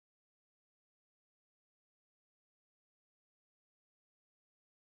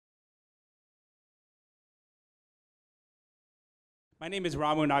My name is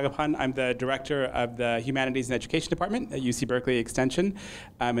Ramu Nagapan. I'm the director of the Humanities and Education Department at UC Berkeley Extension,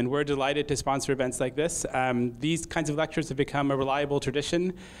 and we're delighted to sponsor events like this. These kinds of lectures have become a reliable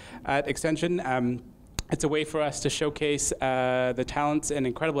tradition at Extension. It's a way for us to showcase the talents and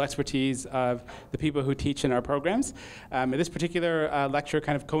incredible expertise of the people who teach in our programs. And this particular lecture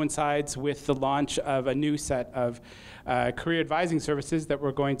kind of coincides with the launch of a new set of career advising services that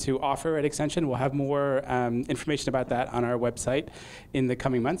we're going to offer at Extension. We'll have more information about that on our website in the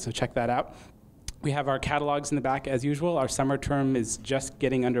coming months, so check that out. We have our catalogs in the back as usual. Our summer term is just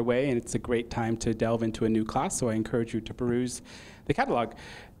getting underway, and it's a great time to delve into a new class, so I encourage you to peruse the catalog.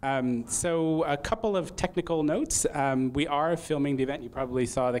 So a couple of technical notes. We are filming the event. You probably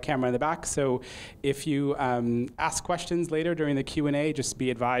saw the camera in the back. So if you ask questions later during the Q&A, just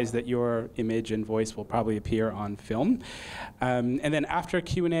be advised that your image and voice will probably appear on film. And then after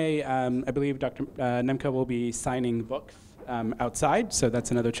Q&A, I believe Dr. Nemko will be signing books outside. So that's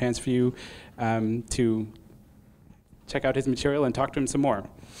another chance for you to check out his material and talk to him some more.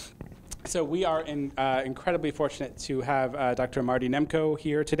 So we are incredibly fortunate to have Dr. Marty Nemko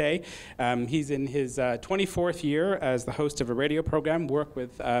here today. He's in his 24th year as the host of a radio program, Work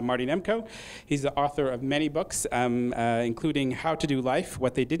with Marty Nemko. He's the author of many books, including How to Do Life,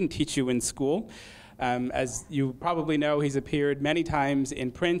 What They Didn't Teach You in School. As you probably know, he's appeared many times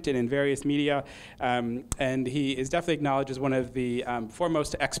in print and in various media, and he is definitely acknowledged as one of the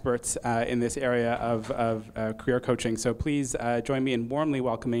foremost experts in this area of career coaching. So please join me in warmly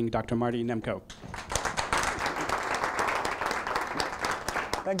welcoming Dr. Marty Nemko.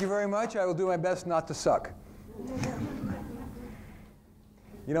 Thank you very much. I will do my best not to suck.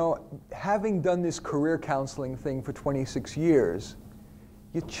 You know, having done this career counseling thing for 26 years,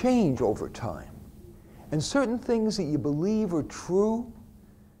 you change over time. And certain things that you believe are true,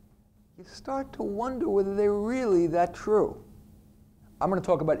 you start to wonder whether they're really that true. I'm going to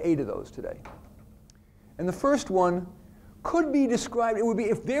talk about 8 of those today. And the first one could be described, it would be,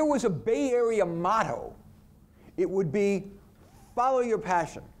 if there was a Bay Area motto, it would be, follow your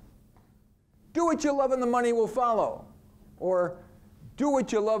passion. Do what you love and the money will follow. Or, do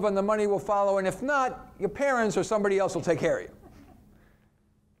what you love and the money will follow, and if not, your parents or somebody else will take care of you.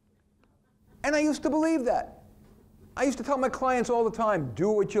 And I used to believe that. I used to tell my clients all the time, do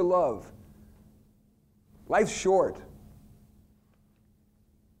what you love. Life's short.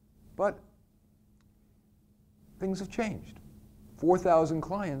 But things have changed. 4,000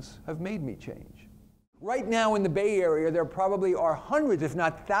 clients have made me change. Right now in the Bay Area, there probably are hundreds, if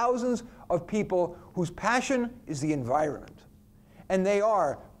not thousands, of people whose passion is the environment. And they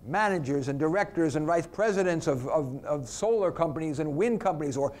are managers and directors and vice presidents of solar companies and wind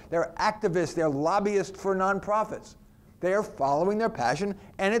companies, or they're activists, they're lobbyists for nonprofits. They are following their passion,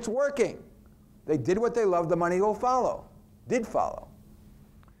 and it's working. They did what they loved, the money will follow. Did follow.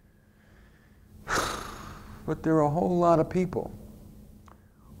 But there are a whole lot of people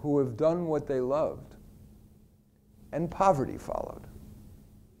who have done what they loved, and poverty followed.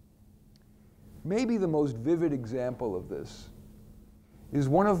 Maybe the most vivid example of this is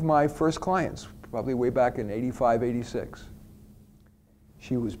one of my first clients, probably way back in 85, 86.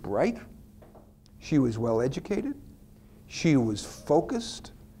 She was bright, she was well educated, she was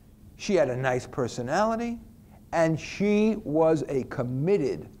focused, she had a nice personality, and she was a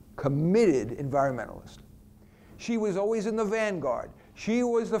committed environmentalist. She was always in the vanguard. She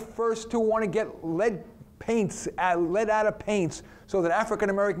was the first to want to get lead out of paints so that African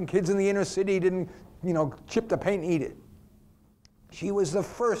American kids in the inner city didn't, chip the paint and eat it. She was the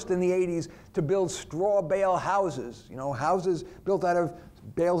first in the 80s to build straw bale houses, houses built out of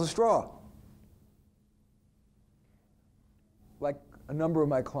bales of straw. Like a number of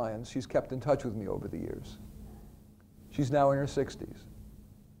my clients, she's kept in touch with me over the years. She's now in her 60s.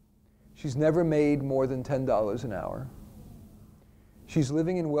 She's never made more than $10 an hour. She's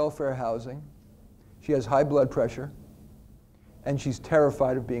living in welfare housing. She has high blood pressure, and she's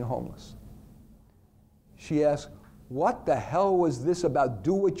terrified of being homeless. She asks, what the hell was this about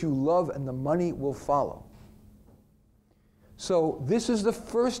do what you love and the money will follow? So this is the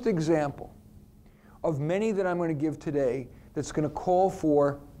first example of many that I'm going to give today that's going to call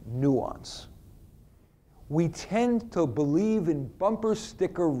for nuance. We tend to believe in bumper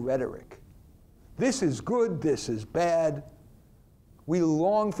sticker rhetoric. This is good, this is bad. We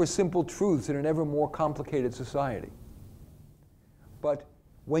long for simple truths in an ever more complicated society. But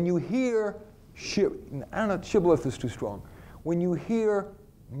when you hear I don't know, shibboleth is too strong. When you hear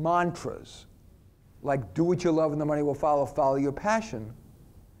mantras like do what you love and the money will follow, follow your passion,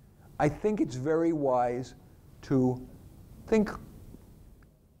 I think it's very wise to think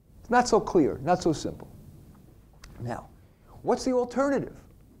it's not so clear, not so simple. Now, what's the alternative?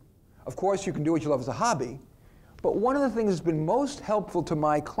 Of course, you can do what you love as a hobby, but one of the things that's been most helpful to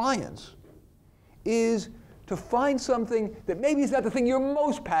my clients is to find something that maybe is not the thing you're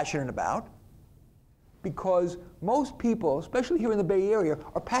most passionate about, because most people, especially here in the Bay Area,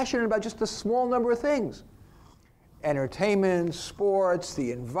 are passionate about just a small number of things. Entertainment, sports,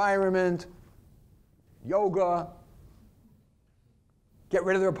 the environment, yoga, get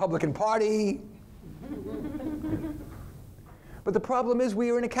rid of the Republican Party. But the problem is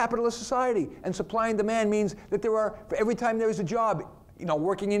we are in a capitalist society, and supply and demand means that there are, for every time there's a job,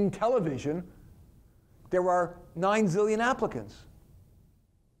 working in television, there are 9 zillion applicants.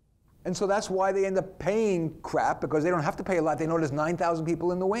 And so that's why they end up paying crap, because they don't have to pay a lot. They know there's 9,000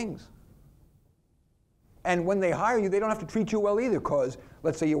 people in the wings. And when they hire you, they don't have to treat you well either, because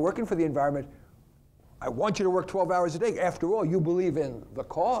let's say you're working for the environment. I want you to work 12 hours a day. After all, you believe in the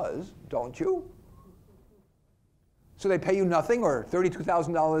cause, don't you? So they pay you nothing, or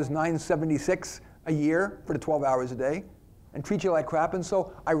 $32,000, $976 a year for the 12 hours a day, and treat you like crap. And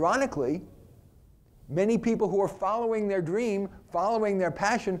so, ironically, many people who are following their dream, following their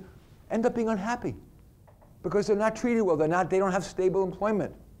passion, end up being unhappy because they're not treated well. They don't have stable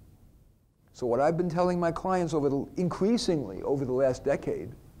employment. So what I've been telling my clients increasingly over the last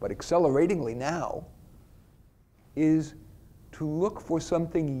decade, but acceleratingly now, is to look for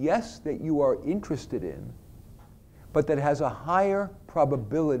something, yes, that you are interested in, but that has a higher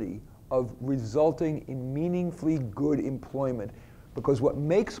probability of resulting in meaningfully good employment. Because what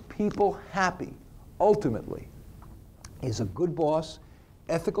makes people happy, ultimately, is a good boss,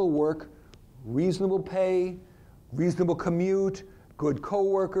 ethical work, reasonable pay, reasonable commute, good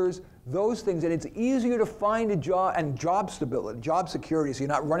coworkers, those things. And it's easier to find a job, and job stability, job security, so you're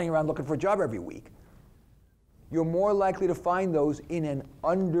not running around looking for a job every week. You're more likely to find those in an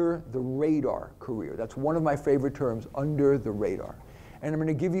under-the-radar career. That's one of my favorite terms, under the radar. And I'm going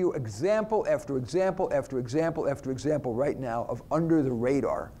to give you example after example after example after example right now of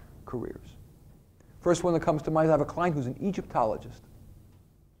under-the-radar careers. First one that comes to mind, I have a client who's an Egyptologist.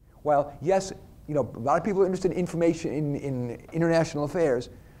 Well, yes, a lot of people are interested in information in international affairs,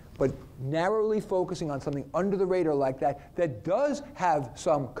 but narrowly focusing on something under the radar like that does have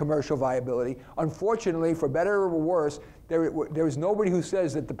some commercial viability. Unfortunately, for better or worse, there is nobody who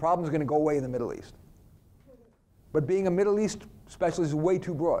says that the problem is going to go away in the Middle East. But being a Middle East specialist is way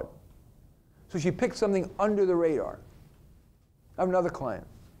too broad. So she picked something under the radar. I have another client.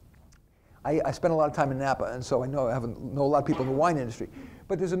 I spent a lot of time in Napa, and so I know a lot of people in the wine industry.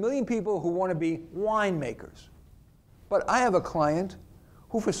 But there's a million people who want to be winemakers. But I have a client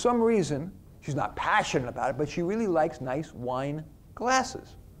who, for some reason, she's not passionate about it, but she really likes nice wine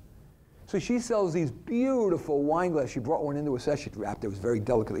glasses. So she sells these beautiful wine glasses. She brought one into a session wrapped. It was very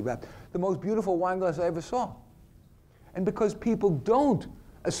delicately wrapped. The most beautiful wine glass I ever saw. And because people don't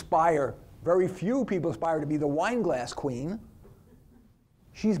aspire, very few people aspire to be the wine glass queen,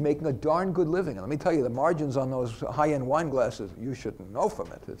 she's making a darn good living. And let me tell you, the margins on those high-end wine glasses, you shouldn't know from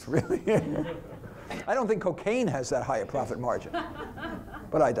it. It's really, I don't think cocaine has that high a profit margin.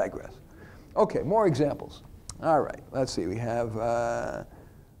 But I digress. Okay, more examples. All right, let's see. We have, oh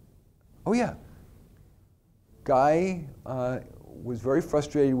yeah. Guy was very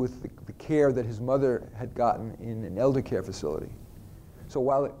frustrated with the care that his mother had gotten in an elder care facility. So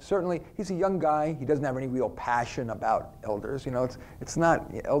while certainly he's a young guy, he doesn't have any real passion about elders. It's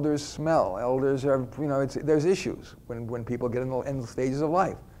not, elders smell. Elders are, there's issues when people get in the end stages of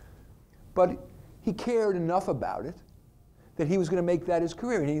life. But he cared enough about it that he was going to make that his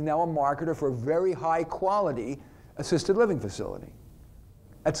career. And he's now a marketer for a very high quality assisted living facility.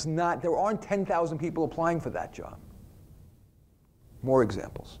 There aren't 10,000 people applying for that job. More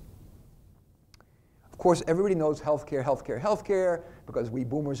examples. Of course, everybody knows healthcare, healthcare, healthcare, because we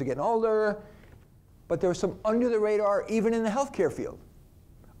boomers are getting older. But there's some under the radar even in the healthcare field.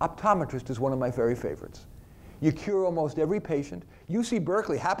 Optometrist is one of my very favorites. You cure almost every patient. UC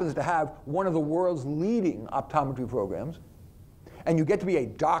Berkeley happens to have one of the world's leading optometry programs. And you get to be a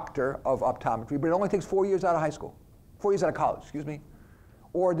doctor of optometry, but it only takes 4 years out of high school. 4 years out of college, excuse me.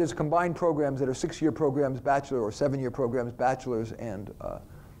 Or there's combined programs that are 6-year programs, bachelor, or 7-year programs, bachelor's and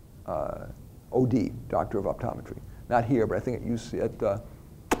OD, Doctor of Optometry. Not here, but I think at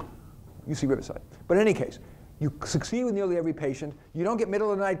UC Riverside. But in any case, you succeed with nearly every patient. You don't get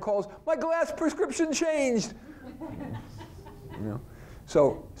middle of the night calls, my glass prescription changed.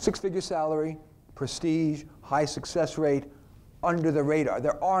 So 6-figure salary, prestige, high success rate, under the radar.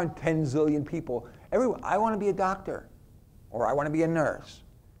 There aren't 10 zillion people. I want to be a doctor, or I want to be a nurse.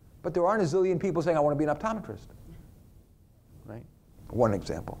 But there aren't a zillion people saying I want to be an optometrist. Right? One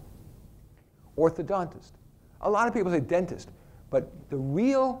example. Orthodontist. A lot of people say dentist, but the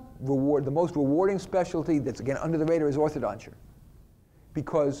real reward, the most rewarding specialty that's, again, under the radar is orthodonture.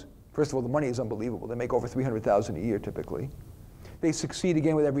 Because, first of all, the money is unbelievable. They make over $300,000 a year typically. They succeed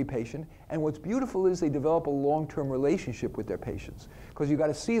again with every patient. And what's beautiful is they develop a long-term relationship with their patients. Because you've got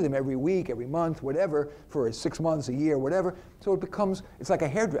to see them every week, every month, whatever, for 6 months, a year, whatever. So it's like a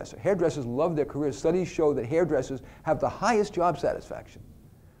hairdresser. Hairdressers love their careers. Studies show that hairdressers have the highest job satisfaction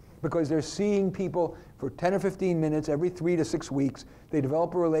because they're seeing people for 10 or 15 minutes every 3 to 6 weeks. They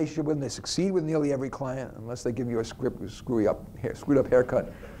develop a relationship with them. They succeed with nearly every client, unless they give you a screwed up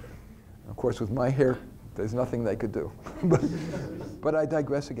haircut. Of course, with my hair, there's nothing they could do. but I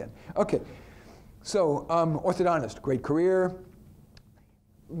digress again. Okay, so orthodontist, great career.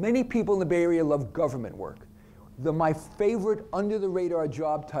 Many people in the Bay Area love government work. My favorite under-the-radar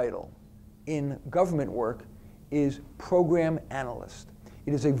job title in government work is program analyst.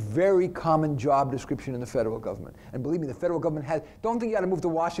 It is a very common job description in the federal government. And believe me, the federal government don't think you got to move to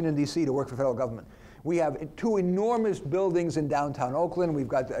Washington, D.C. to work for federal government. We have 2 enormous buildings in downtown Oakland. We've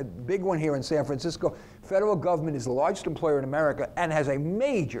got a big one here in San Francisco. Federal government is the largest employer in America and has a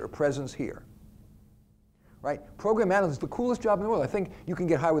major presence here. Right? Program analyst is the coolest job in the world. I think you can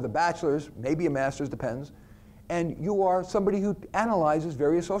get hired with a bachelor's, maybe a master's, depends. And you are somebody who analyzes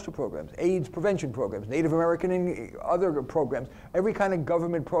various social programs, AIDS prevention programs, Native American and other programs, every kind of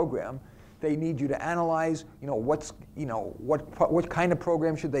government program. They need you to analyze, what kind of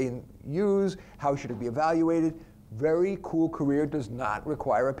program should they use, how should it be evaluated. Very cool career, does not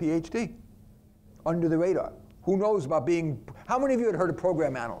require a PhD. Under the radar. Who knows about being, how many of you had heard of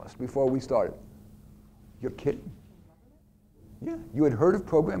program analyst before we started? You're kidding? Yeah, you had heard of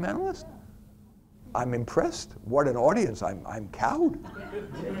program analyst? I'm impressed. What an audience, I'm cowed.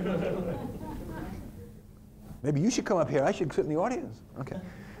 Maybe you should come up here, I should sit in the audience. Okay.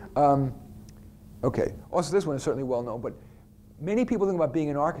 Okay, also this one is certainly well known, but many people think about being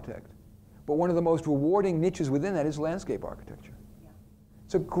an architect, but one of the most rewarding niches within that is landscape architecture. Yeah.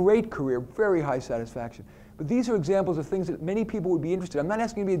 It's a great career, very high satisfaction. But these are examples of things that many people would be interested in. I'm not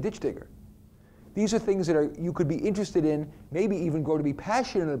asking you to be a ditch digger. These are things that you could be interested in, maybe even grow to be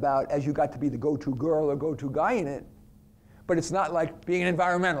passionate about as you got to be the go-to girl or go-to guy in it, but it's not like being an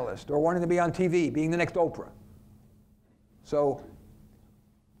environmentalist or wanting to be on TV, being the next Oprah. So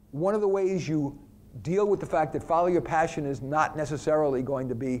one of the ways you deal with the fact that follow your passion is not necessarily going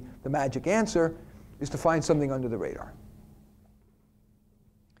to be the magic answer is to find something under the radar.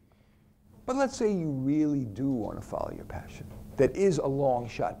 But let's say you really do want to follow your passion. That is a long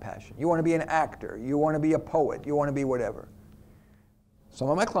shot passion. You want to be an actor, you want to be a poet, you want to be whatever. Some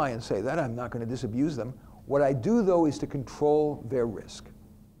of my clients say that, I'm not going to disabuse them. What I do though is to control their risk.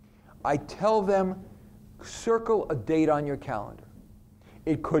 I tell them, circle a date on your calendar.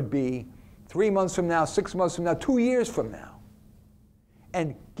 It could be 3 months from now, 6 months from now, 2 years from now.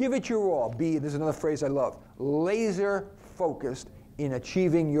 And give it your all. Be, this is another phrase I love, laser focused in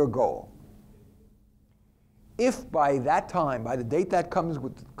achieving your goal. If by that time, by the date that comes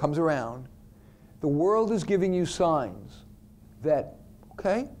around, the world is giving you signs that,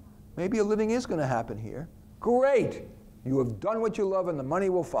 okay, maybe a living is going to happen here, great. You have done what you love and the money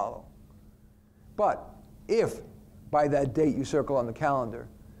will follow. But if by that date you circle on the calendar,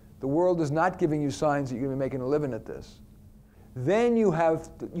 the world is not giving you signs that you're going to be making a living at this, then you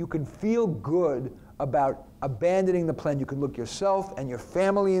can feel good about abandoning the plan. You can look yourself and your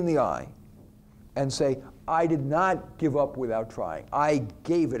family in the eye and say, I did not give up without trying. I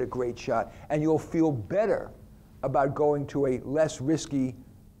gave it a great shot. And you'll feel better about going to a less risky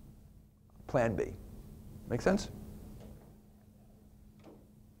plan B. Make sense?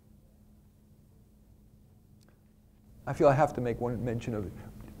 I feel I have to make one mention of it.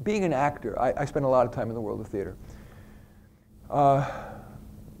 Being an actor, I spend a lot of time in the world of theater. My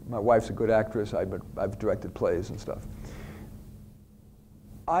wife's a good actress. I've directed plays and stuff.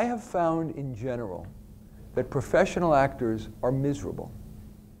 I have found in general that professional actors are miserable.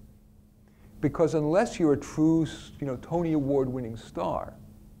 Because unless you're a true, Tony Award-winning star,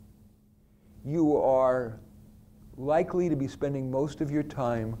 you are likely to be spending most of your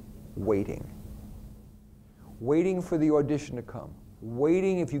time waiting. Waiting for the audition to come.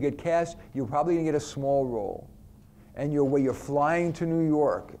 Waiting, if you get cast, you're probably going to get a small role. And you're flying to New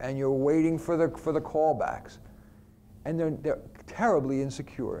York, and you're waiting for the callbacks. And they're terribly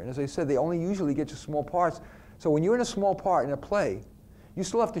insecure. And as I said, they only usually get you small parts. So when you're in a small part in a play, you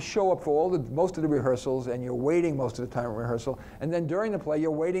still have to show up for most of the rehearsals, and you're waiting most of the time in rehearsal. And then during the play, you're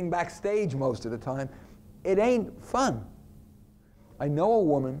waiting backstage most of the time. It ain't fun. I know a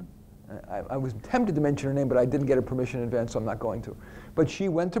woman, I was tempted to mention her name, but I didn't get her permission in advance, so I'm not going to. But she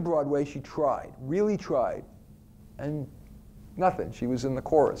went to Broadway, she tried, really tried, And nothing. She was in the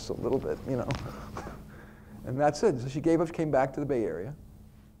chorus a little bit, you know. And that's it. So she gave up, she came back to the Bay Area.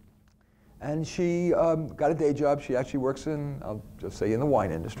 And she got a day job. She actually works in, I'll just say, in the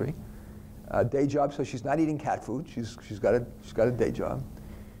wine industry. Day job, so she's not eating cat food. She's got a day job.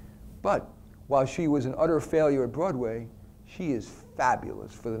 But while she was an utter failure at Broadway, she is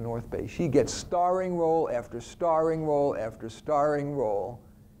fabulous for the North Bay. She gets starring role after starring role after starring role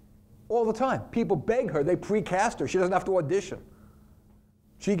all the time. People beg her, they pre-cast her. She doesn't have to audition.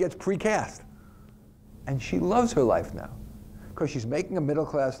 She gets pre-cast. And she loves her life now because she's making a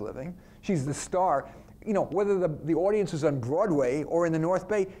middle-class living. She's the star. You know, whether the audience is on Broadway or in the North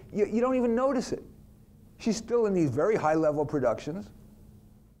Bay, you don't even notice it. She's still in these very high-level productions.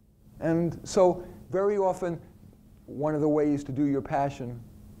 And so very often, one of the ways to do your passion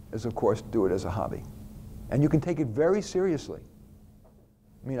is, of course, do it as a hobby. And you can take it very seriously.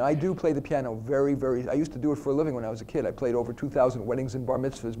 I mean, I do play the piano I used to do it for a living when I was a kid. I played over 2,000 weddings and bar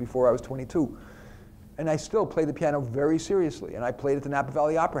mitzvahs before I was 22. And I still play the piano very seriously. And I played at the Napa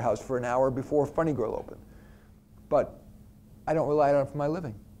Valley Opera House for an hour before Funny Girl opened. But I don't rely on it for my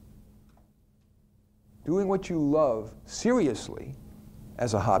living. Doing what you love seriously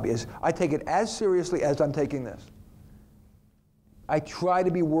as a hobby, I take it as seriously as I'm taking this. I try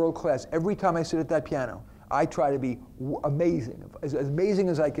to be world class. Every time I sit at that piano, I try to be amazing, as amazing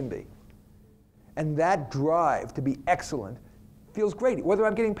as I can be. And that drive to be excellent feels great, whether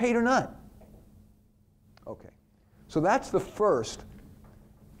I'm getting paid or not. Okay, so that's the first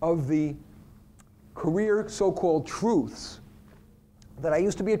of the career so-called truths that I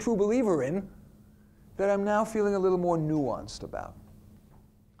used to be a true believer in, that I'm now feeling a little more nuanced about.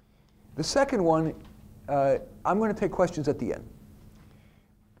 The second one, I'm going to take questions at the end.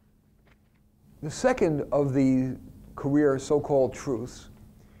 The second of the career so-called truths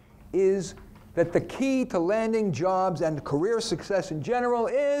is that the key to landing jobs and career success in general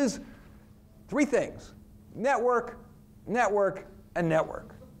is three things: network, network, and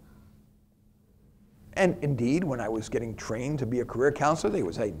network. And indeed, when I was getting trained to be a career counselor, they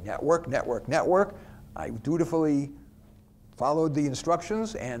would say network, network, network. I dutifully followed the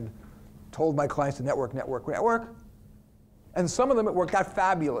instructions and told my clients to network, network, network. And some of them it worked out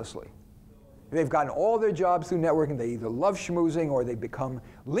fabulously. They've gotten all their jobs through networking. They either love schmoozing or they become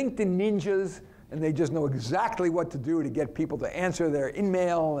LinkedIn ninjas, and they just know exactly what to do to get people to answer their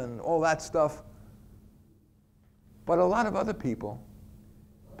email and all that stuff. But a lot of other people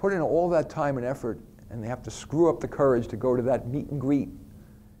put in all that time and effort, and they have to screw up the courage to go to that meet and greet.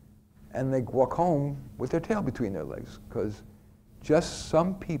 And they walk home with their tail between their legs, because just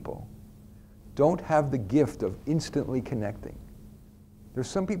some people don't have the gift of instantly connecting. There's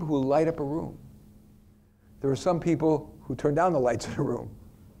some people who light up a room. There are some people who turn down the lights in a room.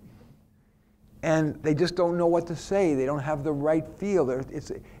 And they just don't know what to say. They don't have the right feel.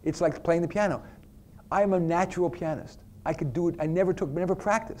 It's like playing the piano. I am a natural pianist. I could do it. I never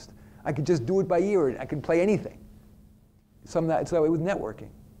practiced. I could just do it by ear, and I could play anything. It's that way with networking.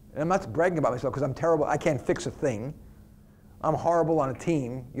 And I'm not bragging about myself because I'm terrible. I can't fix a thing. I'm horrible on a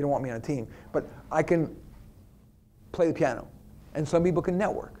team. You don't want me on a team. But I can play the piano. And some people can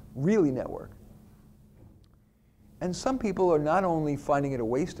network, really network. And some people are not only finding it a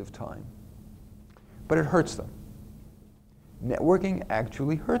waste of time, but it hurts them. Networking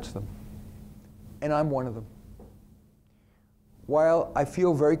actually hurts them. And I'm one of them. While I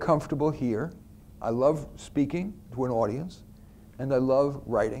feel very comfortable here, I love speaking to an audience, and I love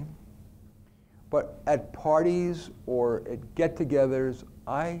writing. But at parties or at get-togethers,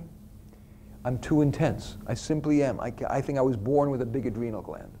 I'm too intense. I simply am. I think I was born with a big adrenal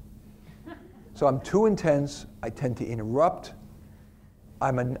gland. So I'm too intense. I tend to interrupt.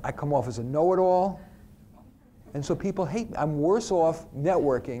 I come off as a know-it-all. And so people hate me. I'm worse off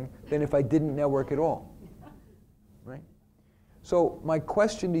networking than if I didn't network at all. Right? So my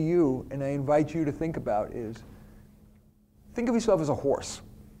question to you, and I invite you to think about, is think of yourself as a horse,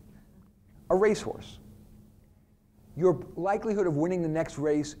 a racehorse. Your likelihood of winning the next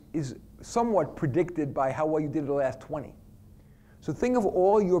race is somewhat predicted by how well you did the last 20. So think of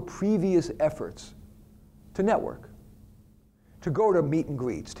all your previous efforts to network, to go to meet and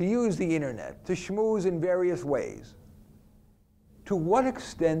greets, to use the internet, to schmooze in various ways. To what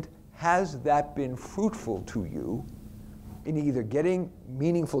extent has that been fruitful to you in either getting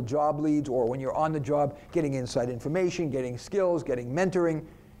meaningful job leads, or when you're on the job, getting inside information, getting skills, getting mentoring?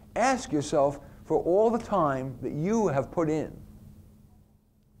 Ask yourself, for all the time that you have put in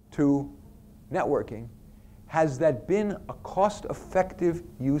to networking, has that been a cost-effective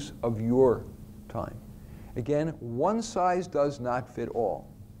use of your time? Again, one size does not fit all.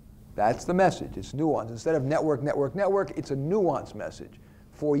 That's the message. It's nuance. Instead of network, network, network, it's a nuance message.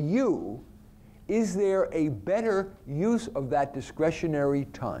 For you, is there a better use of that discretionary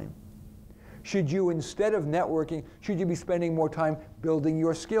time? Should you, instead of networking, should you be spending more time building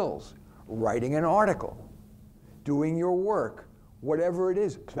your skills, writing an article, doing your work, whatever it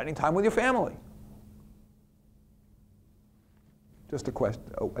is, spending time with your family? Just a question,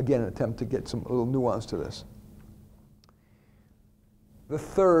 again, an attempt to get some little nuance to this. The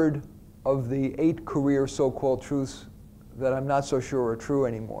third of the 8 career so-called truths that I'm not so sure are true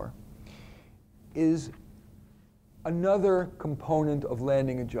anymore is another component of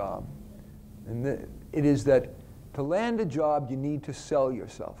landing a job. And it is that to land a job, you need to sell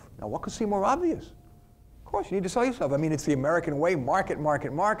yourself. Now, what could seem more obvious? Of course, you need to sell yourself. I mean, it's the American way, market,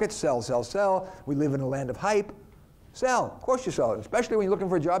 market, market, sell, sell, sell. We live in a land of hype. Sell. Of course you sell it, especially when you're looking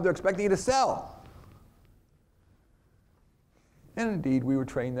for a job, they're expecting you to sell. And indeed, we were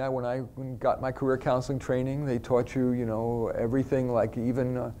trained that when I got my career counseling training. They taught you, you know, everything, like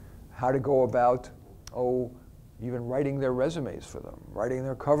even how to go about, even writing their resumes for them, writing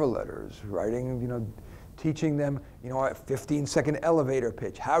their cover letters, writing, you know, teaching them, you know, a 15-second elevator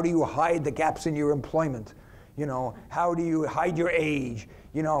pitch. How do you hide the gaps in your employment? You know, how do you hide your age?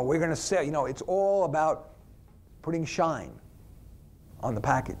 You know, we're going to say, you know, it's all about putting shine on the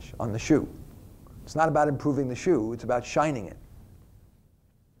package, on the shoe. It's not about improving the shoe, it's about shining it.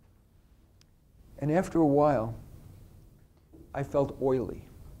 And after a while, I felt oily.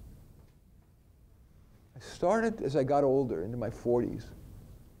 I started, as I got older, into my 40s,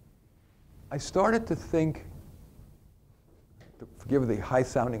 I started to think, to forgive the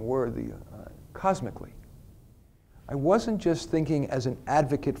high-sounding word, cosmically. I wasn't just thinking as an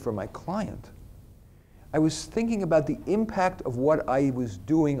advocate for my client. I was thinking about the impact of what I was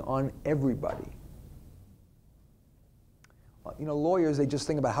doing on everybody. You know, lawyers, they just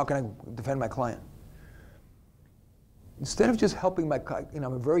think about how can I defend my client. Instead of just helping my client, you know,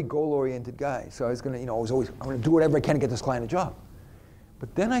 I'm a very goal-oriented guy, so I was going to, you know, I'm going to do whatever I can to get this client a job.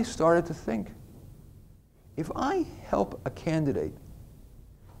 But then I started to think, if I help a candidate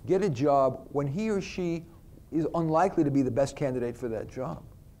get a job when he or she is unlikely to be the best candidate for that job,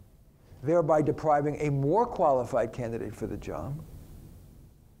 thereby depriving a more qualified candidate for the job,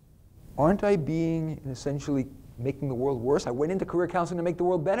 aren't I being essentially making the world worse? I went into career counseling to make the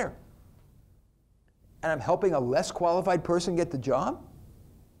world better. And I'm helping a less qualified person get the job?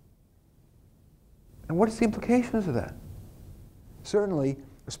 And what is the implications of that? Certainly,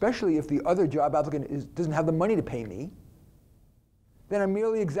 especially if the other job applicant doesn't have the money to pay me, then I'm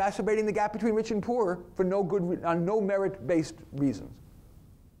merely exacerbating the gap between rich and poor for on no merit-based reasons.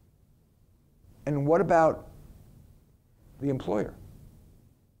 And what about the employer?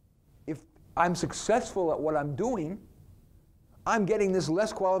 If I'm successful at what I'm doing, I'm getting this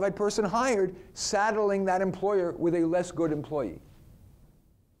less qualified person hired, saddling that employer with a less good employee.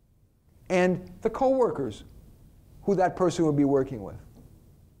 And the coworkers who that person will be working with.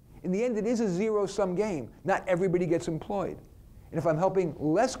 In the end, it is a zero-sum game. Not everybody gets employed. And if I'm helping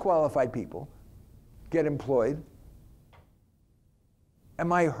less qualified people get employed,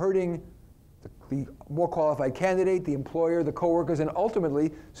 am I hurting the more qualified candidate, the employer, the coworkers, and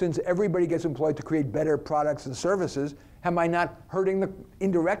ultimately, since everybody gets employed to create better products and services, am I not hurting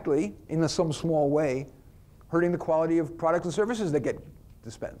indirectly, in some small way, hurting the quality of products and services that get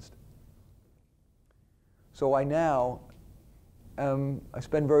dispensed? So I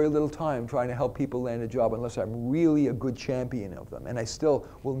spend very little time trying to help people land a job unless I'm really a good champion of them, and I still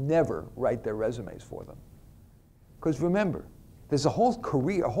will never write their resumes for them. Because remember, there's a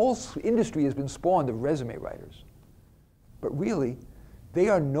whole industry has been spawned of resume writers. But really, they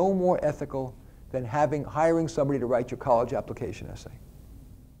are no more ethical than hiring somebody to write your college application essay.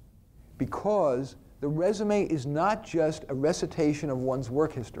 Because the resume is not just a recitation of one's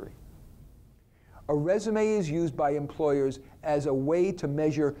work history. A resume is used by employers as a way to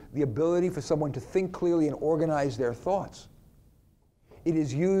measure the ability for someone to think clearly and organize their thoughts. It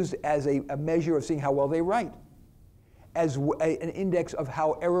is used as a measure of seeing how well they write, as an index of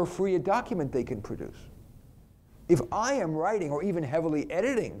how error-free a document they can produce. If I am writing or even heavily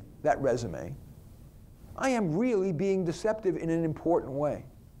editing that resume, I am really being deceptive in an important way.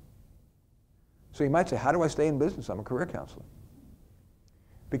 So you might say, how do I stay in business? I'm a career counselor.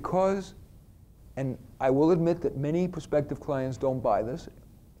 Because, and I will admit that many prospective clients don't buy this.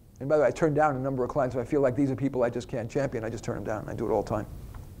 And by the way, I turn down a number of clients if I feel like these are people I just can't champion. I just turn them down. I do it all the time.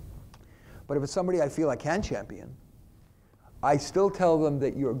 But if it's somebody I feel I can champion, I still tell them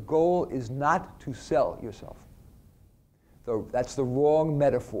that your goal is not to sell yourself. So that's the wrong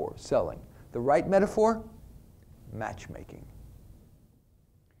metaphor, selling. The right metaphor, matchmaking.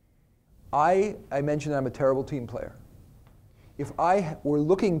 I mentioned I'm a terrible team player. If I were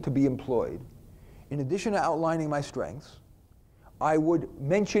looking to be employed, in addition to outlining my strengths, I would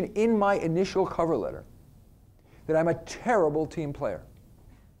mention in my initial cover letter that I'm a terrible team player.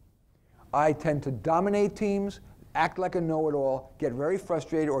 I tend to dominate teams, act like a know-it-all, get very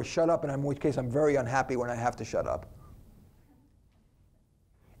frustrated, or shut up, and in which case I'm very unhappy when I have to shut up.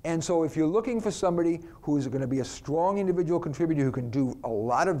 And so if you're looking for somebody who's going to be a strong individual contributor who can do a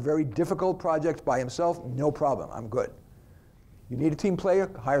lot of very difficult projects by himself, no problem, I'm good. You need a team player,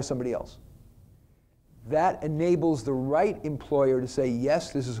 hire somebody else. That enables the right employer to say,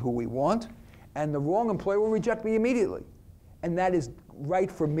 yes, this is who we want, and the wrong employer will reject me immediately. And that is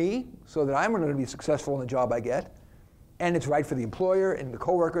right for me, so that I'm going to be successful in the job I get, and it's right for the employer and the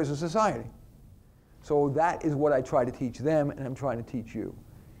coworkers and society. So that is what I try to teach them, and I'm trying to teach you.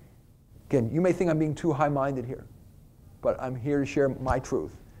 Again, you may think I'm being too high-minded here, but I'm here to share my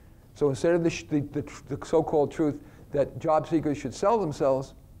truth. So instead of the so-called truth that job seekers should sell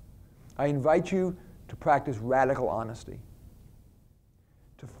themselves, I invite you to practice radical honesty.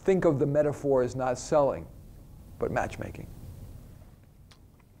 To think of the metaphor as not selling, but matchmaking.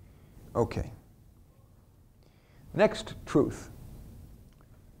 Okay. Next truth.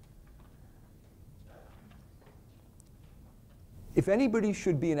 If anybody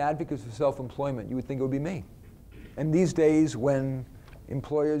should be an advocate for self-employment, you would think it would be me. And these days, when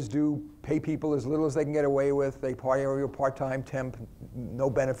employers do pay people as little as they can get away with, they hire a part-time temp, no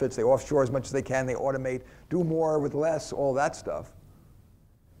benefits, they offshore as much as they can, they automate, do more with less, all that stuff.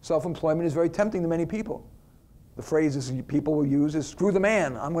 Self-employment is very tempting to many people. The phrase people will use is, screw the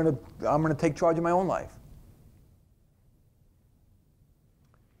man, I'm going to take charge of my own life.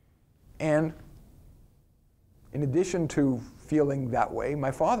 And in addition to feeling that way, my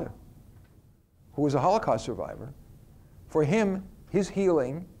father, who was a Holocaust survivor, for him, his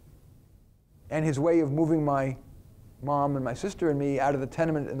healing and his way of moving my mom and my sister and me out of the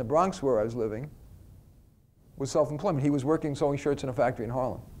tenement in the Bronx where I was living was self-employment. He was working sewing shirts in a factory in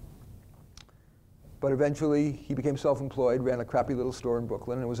Harlem. But eventually, he became self-employed, ran a crappy little store in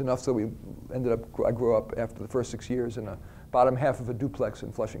Brooklyn, and it was enough so I grew up after the first 6 years in the bottom half of a duplex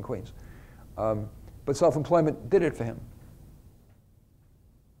in Flushing, Queens. But self-employment did it for him.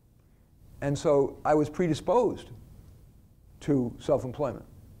 And so I was predisposed to self-employment.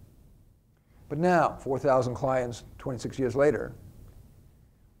 But now, 4,000 clients, 26 years later,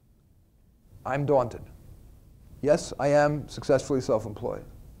 I'm daunted. Yes, I am successfully self-employed,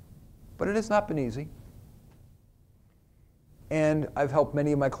 but it has not been easy. And I've helped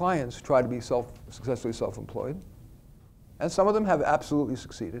many of my clients try to be successfully self-employed. And some of them have absolutely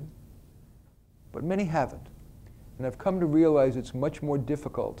succeeded, but many haven't. And I've come to realize it's much more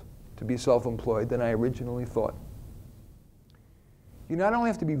difficult to be self-employed than I originally thought. You not only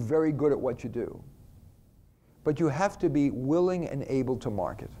have to be very good at what you do, but you have to be willing and able to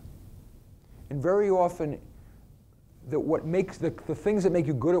market. And very often, what makes the things that make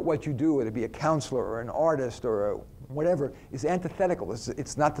you good at what you do, whether it be a counselor or an artist or whatever, is antithetical.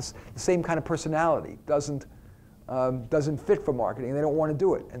 It's not the same kind of personality. Doesn't fit for marketing, and they don't want to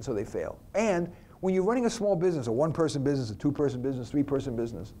do it, and so they fail. And when you're running a small business, a one-person business, a two-person business, three-person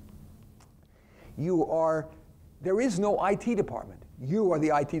business, there is no IT department. You are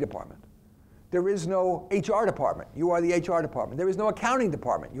the IT department. There is no HR department. You are the HR department. There is no accounting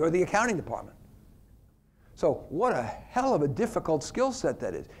department. You are the accounting department. So what a hell of a difficult skill set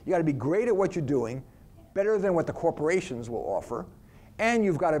that is. You got to be great at what you're doing, better than what the corporations will offer, and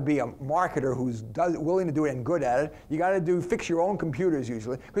you've got to be a marketer who's willing to do it and good at it. You got to fix your own computers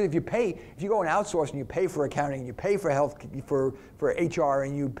usually, because if you go and outsource and you pay for accounting, and you pay for health, for HR,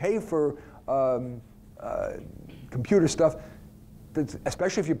 and you pay for computer stuff,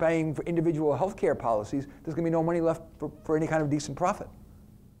 especially if you're paying for individual health care policies, there's going to be no money left for any kind of decent profit.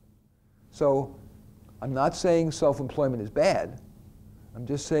 So I'm not saying self-employment is bad. I'm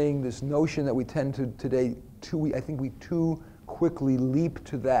just saying this notion that we tend to today, I think we too quickly leap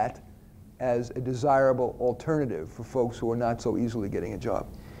to that as a desirable alternative for folks who are not so easily getting a job.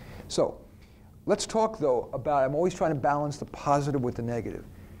 So let's talk, though, about, I'm always trying to balance the positive with the negative.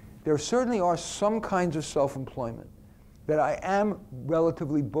 There certainly are some kinds of self-employment that I am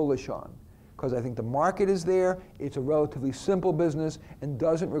relatively bullish on, because I think the market is there, it's a relatively simple business, and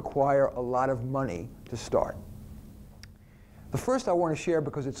doesn't require a lot of money to start. The first I want to share,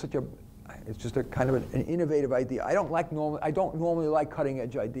 because it's just a kind of an innovative idea. I don't normally like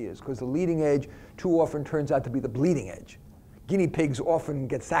cutting-edge ideas, because the leading edge too often turns out to be the bleeding edge. Guinea pigs often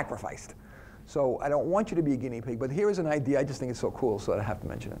get sacrificed. So I don't want you to be a guinea pig, but here is an idea. I just think it's so cool, so I have to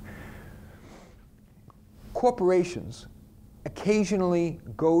mention it. Corporations occasionally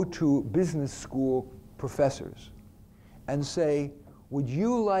go to business school professors and say, would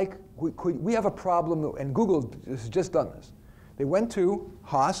you like, we have a problem, and Google has just done this. They went to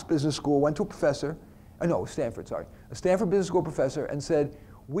Haas Business School, went to a professor, no, Stanford, sorry, a Stanford Business School professor, and said,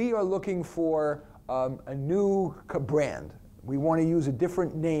 we are looking for a new brand. We want to use a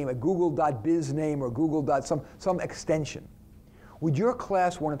different name, a google.biz name or some extension. Would your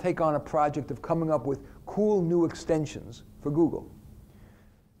class want to take on a project of coming up with cool new extensions for Google?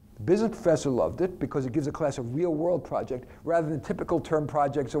 The business professor loved it because it gives the class a real world project rather than typical term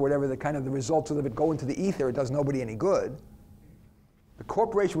projects or whatever, the kind of the results of it go into the ether. It does nobody any good. The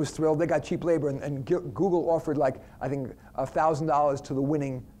corporation was thrilled. They got cheap labor, and Google offered, like, I think, $1,000 to the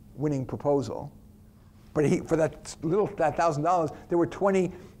winning proposal. But for that $1,000, there were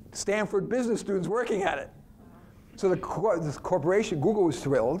 20 Stanford business students working at it. So the corporation, Google, was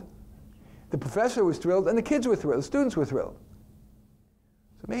thrilled. The professor was thrilled, and the kids were thrilled. The students were thrilled.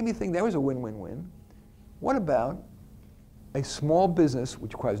 So it made me think there was a win-win-win. What about a small business,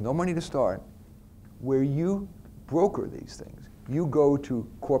 which requires no money to start, where you broker these things? You go to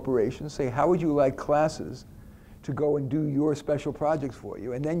corporations, say, how would you like classes to go and do your special projects for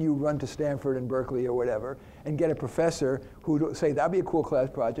you? And then you run to Stanford and Berkeley or whatever and get a professor who say, that'd be a cool class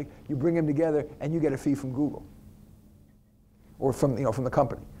project. You bring them together and you get a fee from Google or from the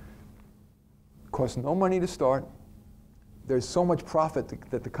company. It costs no money to start. There's so much profit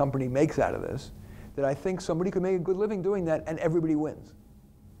that the company makes out of this that I think somebody could make a good living doing that and everybody wins,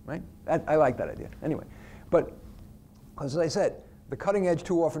 right? I like that idea. Anyway, but as I said, the cutting edge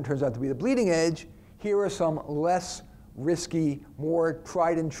too often turns out to be the bleeding edge. Here are some less risky, more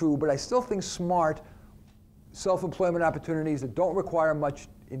tried and true, but I still think smart self-employment opportunities that don't require much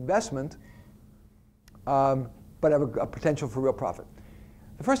investment, but have a potential for real profit.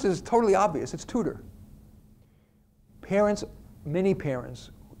 The first is totally obvious. It's tutor. Parents, many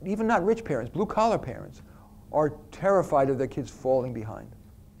parents, even not rich parents, blue-collar parents, are terrified of their kids falling behind.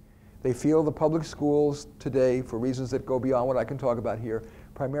 They feel the public schools today, for reasons that go beyond what I can talk about here,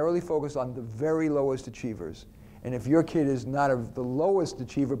 primarily focus on the very lowest achievers. And if your kid is not the lowest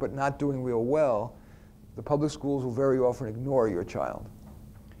achiever but not doing real well, the public schools will very often ignore your child.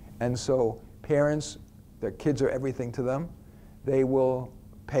 And so parents, their kids are everything to them. They will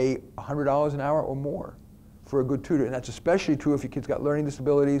pay $100 an hour or more for a good tutor. And that's especially true if your kid's got learning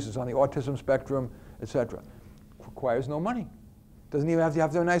disabilities, is on the autism spectrum, etc. Requires no money. Doesn't even have to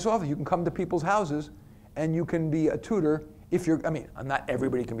have their nice office. You can come to people's houses and you can be a tutor if you're, not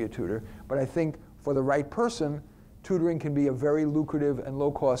everybody can be a tutor, but I think for the right person, tutoring can be a very lucrative and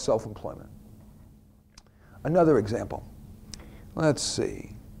low-cost self-employment. Another example. Let's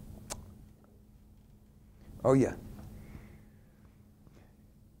see. Oh, yeah.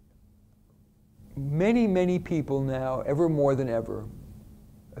 Many, many people now, ever more than ever,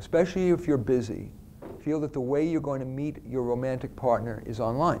 especially if you're busy, feel that the way you're going to meet your romantic partner is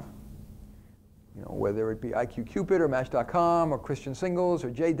online. Whether it be IQCupid or Match.com or Christian Singles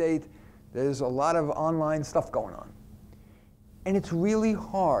or JDate, there's a lot of online stuff going on. And it's really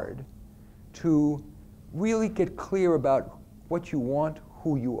hard to really get clear about what you want,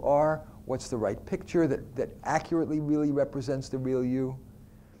 who you are, what's the right picture that accurately really represents the real you.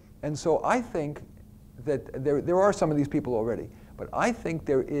 And so I think that there are some of these people already, but I think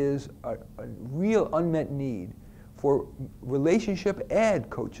there is a real unmet need for relationship ad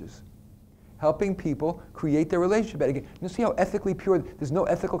coaches, helping people create their relationship ad. Again, you see how ethically pure, there's no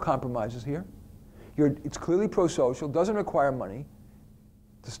ethical compromises here. It's clearly pro-social, doesn't require money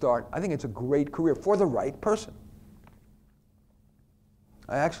to start. I think it's a great career for the right person.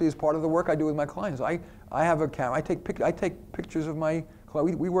 I actually, as part of the work I do with my clients, I have a camera. I take pictures of my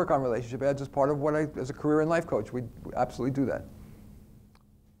clients. We work on relationship ads as part of what as a career and life coach. We absolutely do that.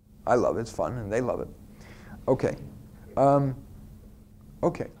 I love it. It's fun, and they love it. Okay.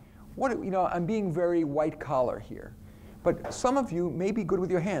 Okay. I'm being very white collar here, but some of you may be good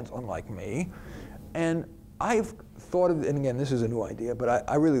with your hands, unlike me, and I've thought of, and again, this is a new idea, but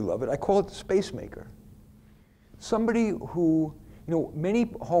I really love it. I call it the space maker. Somebody who, many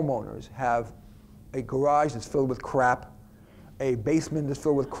homeowners have a garage that's filled with crap, a basement that's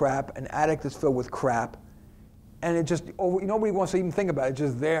filled with crap, an attic that's filled with crap, and it just, nobody wants to even think about it, it's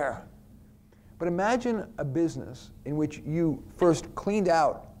just there. But imagine a business in which you first cleaned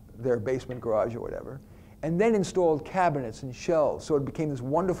out their basement, garage, or whatever, and then installed cabinets and shelves so it became this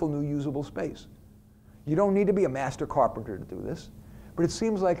wonderful new usable space. You don't need to be a master carpenter to do this, but it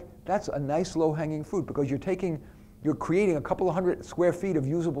seems like that's a nice low-hanging fruit because you're creating a couple of hundred square feet of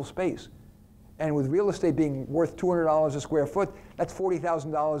usable space. And with real estate being worth $200 a square foot, that's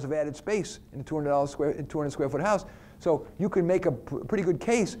 $40,000 of added space in a 200 square foot house. So you can make a pretty good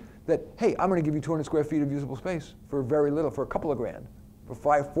case that, hey, I'm going to give you 200 square feet of usable space for very little, for a couple of grand, for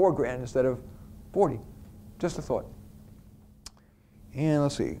 $4 grand instead of 40. Just a thought. And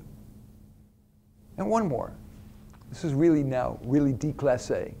let's see. And one more. This is really now really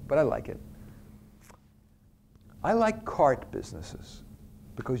déclassé, but I like it. I like cart businesses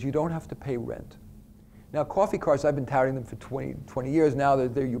because you don't have to pay rent. Now, coffee carts, I've been touting them for 20 years now.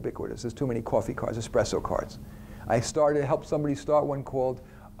 They're ubiquitous. There's too many coffee carts, espresso carts. I helped somebody start one called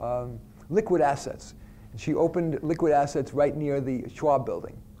Liquid Assets. And she opened Liquid Assets right near the Schwab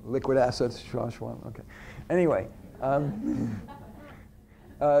building. Liquid Assets, Schwab, okay. Anyway,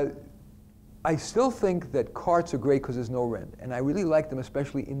 I still think that carts are great because there's no rent. And I really like them,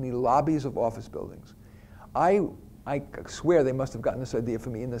 especially in the lobbies of office buildings. I swear they must have gotten this idea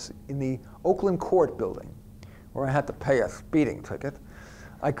from me in the Oakland Court building, where I had to pay a speeding ticket.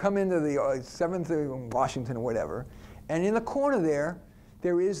 I come into the 7th in Washington or whatever, and in the corner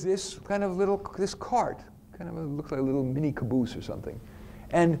there is this kind of this cart, kind of looks like a little mini caboose or something.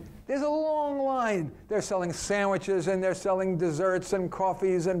 And there's a long line. They're selling sandwiches, and they're selling desserts and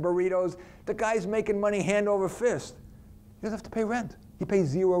coffees and burritos. The guy's making money hand over fist. He doesn't have to pay rent. He pays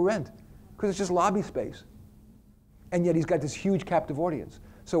zero rent because it's just lobby space. And yet he's got this huge captive audience.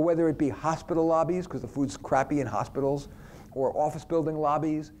 So whether it be hospital lobbies, because the food's crappy in hospitals, or office building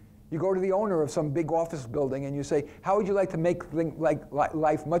lobbies, you go to the owner of some big office building and you say, how would you like to make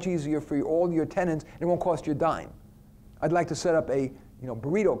life much easier for all your tenants and it won't cost you a dime? I'd like to set up a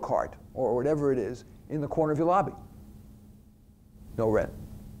burrito cart or whatever it is in the corner of your lobby. No rent.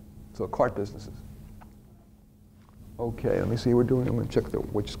 So cart businesses. Okay, let me see what we're doing. I'm going to check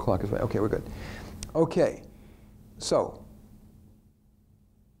which clock is right. Okay, we're good. Okay. So,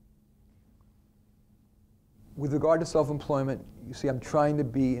 with regard to self-employment, you see I'm trying to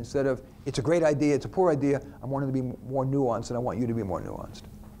be, instead of, it's a great idea, it's a poor idea, I want it to be more nuanced, and I want you to be more nuanced.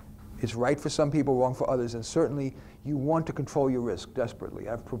 It's right for some people, wrong for others, and certainly you want to control your risk desperately.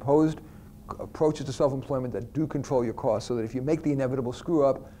 I've proposed approaches to self-employment that do control your costs so that if you make the inevitable screw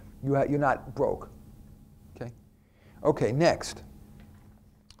up, you're not broke. Okay? Okay, next.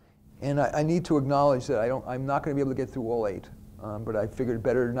 And I need to acknowledge that I'm not going to be able to get through all 8, but I figured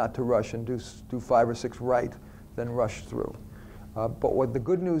better not to rush and do 5 or 6 right than rush through. But what the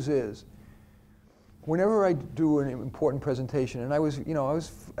good news is, whenever I do an important presentation, and I was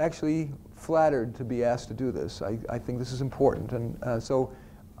actually flattered to be asked to do this. I think this is important, and so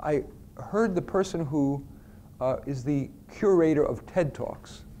I heard the person who is the curator of TED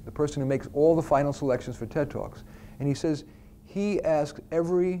Talks, the person who makes all the final selections for TED Talks, and he says he asks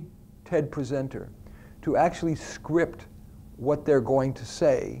every TED presenter to actually script what they're going to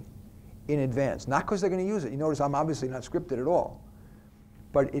say in advance. Not because they're going to use it. You notice I'm obviously not scripted at all.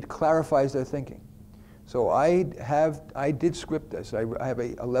 But it clarifies their thinking. So I did script this. I have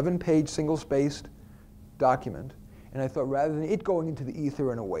a 11-page single-spaced document. And I thought rather than it going into the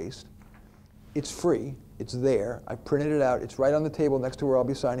ether and a waste, it's free. It's there. I printed it out. It's right on the table next to where I'll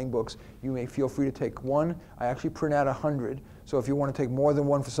be signing books. You may feel free to take one. I actually print out 100. So if you want to take more than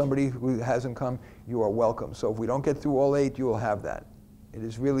one for somebody who hasn't come, you are welcome. So if we don't get through all 8, you will have that. It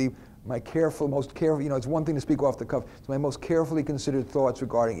is really my most careful, it's one thing to speak off the cuff. It's my most carefully considered thoughts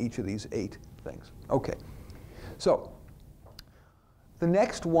regarding each of these 8 things. Okay. So the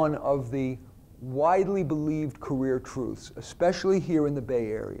next one of the widely believed career truths, especially here in the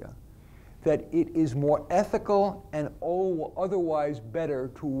Bay Area, that it is more ethical and otherwise better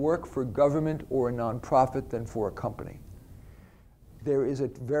to work for government or a nonprofit than for a company. There is a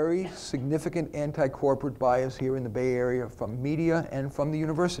very significant anti-corporate bias here in the Bay Area from media and from the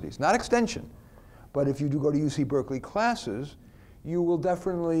universities. Not extension, but if you do go to UC Berkeley classes, you will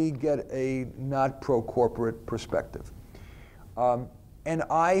definitely get a not pro-corporate perspective. And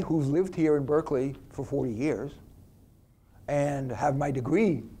I, who's lived here in Berkeley for 40 years and have my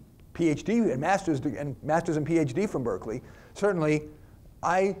degree, PhD and master's and PhD from Berkeley, certainly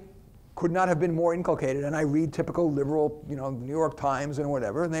I could not have been more inculcated. And I read typical liberal, New York Times and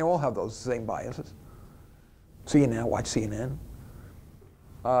whatever, and they all have those same biases. CNN, watch CNN.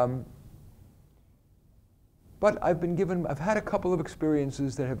 But I've had a couple of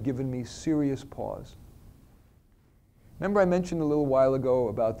experiences that have given me serious pause. Remember I mentioned a little while ago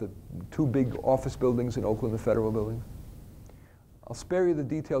about the 2 big office buildings in Oakland, the federal building? I'll spare you the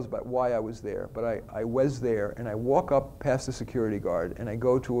details about why I was there, but I was there, and I walk up past the security guard, and I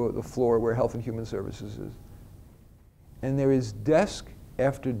go to the floor where Health and Human Services is. And there is desk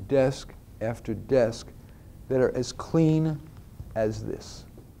after desk after desk that are as clean as this.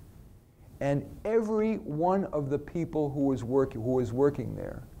 And every one of the people who was working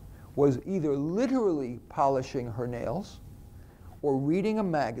there was either literally polishing her nails or reading a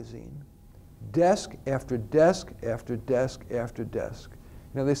magazine, desk after desk after desk after desk.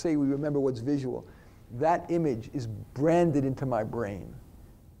 You know, they say we remember what's visual. That image is branded into my brain.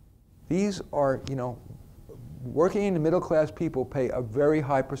 These are, you know, working in the middle class people pay a very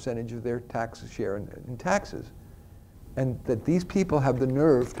high percentage of their tax share in taxes. And that these people have the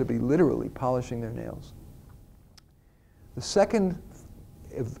nerve to be literally polishing their nails. The second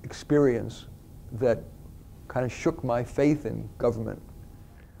experience that kind of shook my faith in government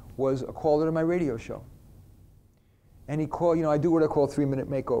was a caller to my radio show. And he called, you know, I do what I call 3-minute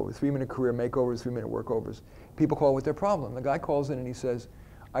makeovers, 3-minute career makeovers, 3-minute workovers. People call with their problem. The guy calls in and he says,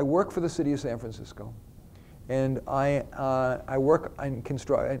 I work for the city of San Francisco, and I work in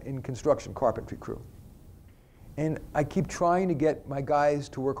construction, carpentry crew. And I keep trying to get my guys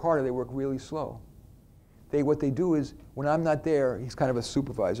to work harder. They work really slow. What they do is, when I'm not there, he's kind of a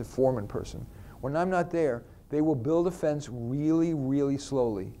supervisor, foreman person. When I'm not there, they will build a fence really, really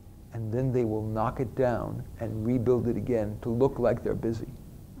slowly, and then they will knock it down and rebuild it again to look like they're busy,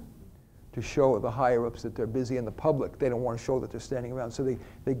 to show the higher-ups that they're busy, and the public, they don't want to show that they're standing around. So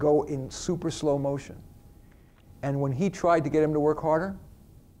they go in super slow motion. And when he tried to get him to work harder,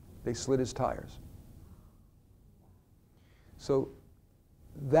 they slid his tires. So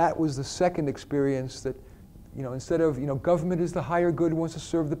that was the second experience that, you know, instead of, you know, government is the higher good, wants to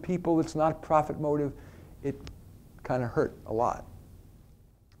serve the people, it's not profit motive, it kind of hurt a lot.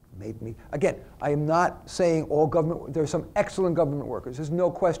 Made me, again, I am not saying all government, there are some excellent government workers, there's no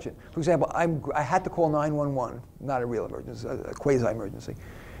question. For example, I had to call 911, not a real emergency, a quasi-emergency.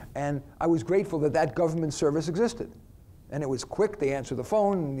 And I was grateful that that government service existed. And it was quick, they answered the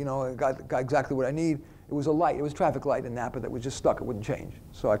phone, you know, I got exactly what I need. It was a light, it was a traffic light in Napa that was just stuck, it wouldn't change.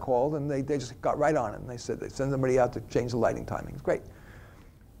 So I called and they just got right on it, and they said they'd send somebody out to change the lighting timing. It's great.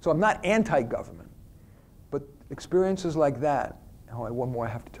 So I'm not anti-government, but experiences like that, oh, one more I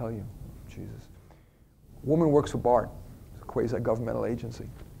have to tell you, Jesus. A woman works for BART, it's a quasi-governmental agency.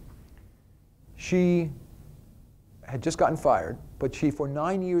 She had just gotten fired, but for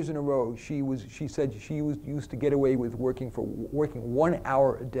 9 years in a row, she said she used to get away with working 1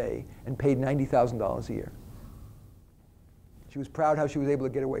 hour a day and paid $90,000 a year. She was proud how she was able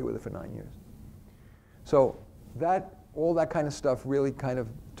to get away with it for 9 years. So all that kind of stuff really kind of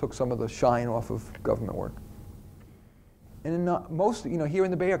took some of the shine off of government work. And in most, you know, here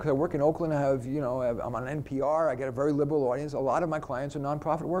in the Bay Area, because I work in Oakland, I have, you know, I'm on NPR, I get a very liberal audience. A lot of my clients are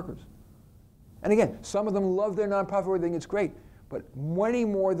nonprofit workers. And again, some of them love their nonprofit work, they think it's great. But many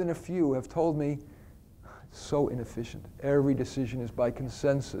more than a few have told me, it's so inefficient. Every decision is by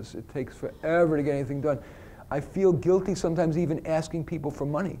consensus. It takes forever to get anything done. I feel guilty sometimes even asking people for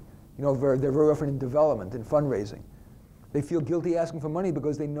money. You know, they're very often in development, in fundraising. They feel guilty asking for money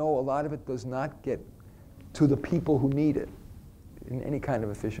because they know a lot of it does not get to the people who need it in any kind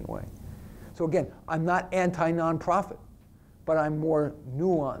of efficient way. So again, I'm not anti-nonprofit, but I'm more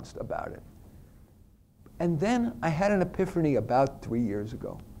nuanced about it. And then I had an epiphany about 3 years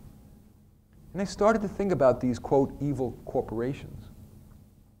ago. And I started to think about these, quote, evil corporations.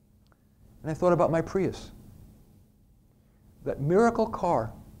 And I thought about my Prius. That miracle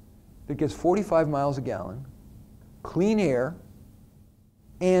car that gets 45 miles a gallon, clean air,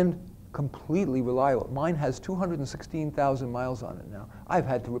 and completely reliable. Mine has 216,000 miles on it now. I've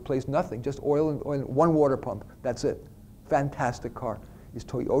had to replace nothing, just oil and one water pump. That's it. Fantastic car. Is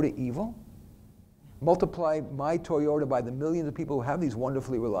Toyota evil? Multiply my Toyota by the millions of people who have these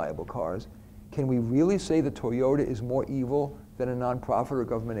wonderfully reliable cars. Can we really say that Toyota is more evil than a nonprofit or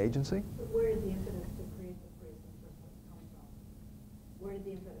government agency? But where did the impetus to create the Prius in the first place come from? Where did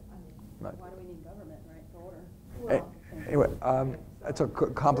the impetus, I mean, Right. why do we need government, right, to order? Anyway, that's a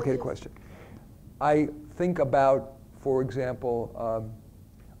complicated question. I think about, for example,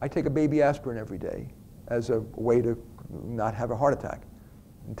 I take a baby aspirin every day as a way to not have a heart attack.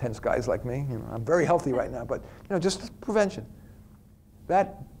 Intense guys like me, you know, I'm very healthy right now, but you know, just prevention.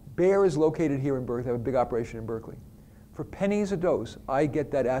 That Bayer is located here in Berkeley. I have a big operation in Berkeley. For pennies a dose, I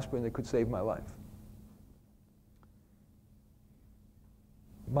get that aspirin that could save my life.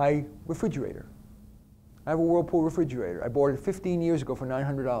 My refrigerator. I have a Whirlpool refrigerator. I bought it 15 years ago for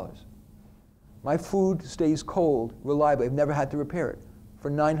 $900. My food stays cold reliably. I've never had to repair it for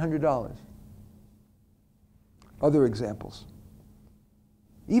 $900. Other examples.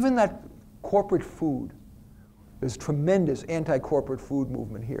 Even that corporate food, there's tremendous anti-corporate food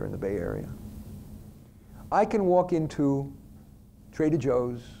movement here in the Bay Area. I can walk into Trader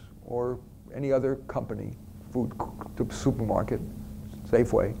Joe's or any other company, food supermarket,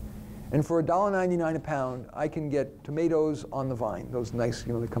 Safeway, And for $1.99 a pound, I can get tomatoes on the vine, those nice,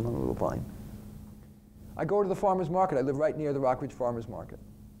 they come on a little vine. I go to the farmer's market. I live right near the Rockridge Farmer's Market.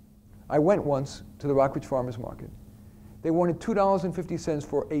 I went once to the Rockridge Farmer's Market. They wanted $2.50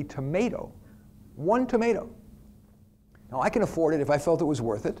 for a tomato, one tomato. Now, I can afford it if I felt it was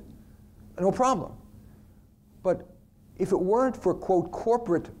worth it, no problem. But if it weren't for, quote,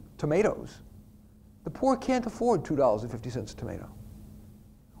 corporate tomatoes, the poor can't afford $2.50 a tomato.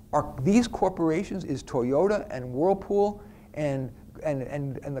 Are these corporations, is Toyota and Whirlpool and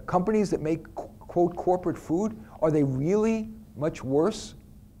the companies that make, quote, corporate food, are they really much worse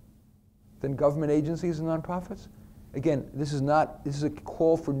than government agencies and nonprofits? Again, this is a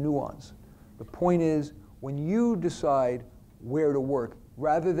call for nuance. The point is, when you decide where to work,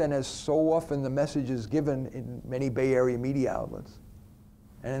 rather than as so often the message is given in many Bay Area media outlets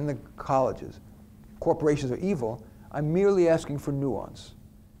and in the colleges, corporations are evil, I'm merely asking for nuance.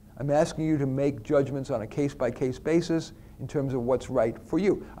 I'm asking you to make judgments on a case-by-case basis in terms of what's right for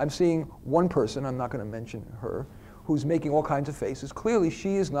you. I'm seeing one person, I'm not going to mention her, who's making all kinds of faces. Clearly,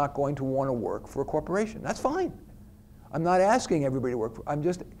 she is not going to want to work for a corporation. That's fine. I'm not asking everybody to work for,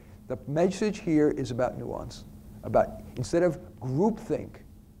 the message here is about nuance. About, instead of groupthink,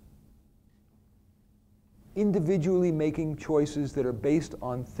 individually making choices that are based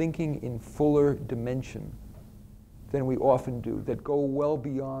on thinking in fuller dimension than we often do, that go well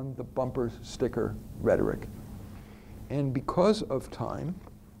beyond the bumper sticker rhetoric. And because of time,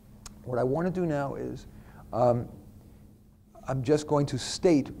 what I want to do now is, I'm just going to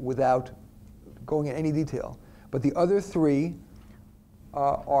state without going in any detail, but the other three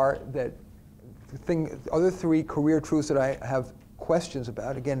other three career truths that I have questions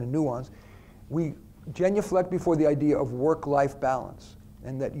about, again, in nuance. We genuflect before the idea of work-life balance,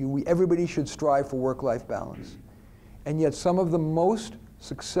 and that everybody should strive for work-life balance. And yet some of the most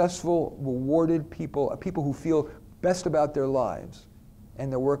successful, rewarded people, people who feel best about their lives and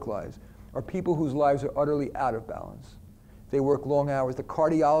their work lives, are people whose lives are utterly out of balance. They work long hours. The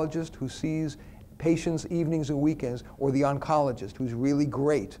cardiologist who sees patients evenings and weekends, or the oncologist who's really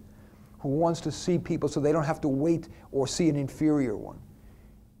great, who wants to see people so they don't have to wait or see an inferior one.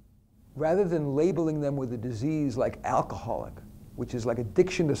 Rather than labeling them with a disease like alcoholic, which is like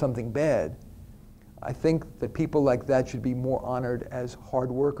addiction to something bad, I think that people like that should be more honored as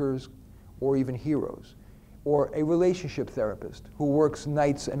hard workers or even heroes. Or a relationship therapist who works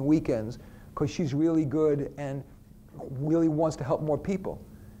nights and weekends because she's really good and really wants to help more people.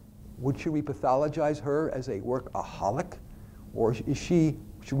 Should we pathologize her as a workaholic? Or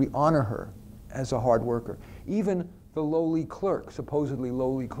should we honor her as a hard worker? Even the lowly clerk, supposedly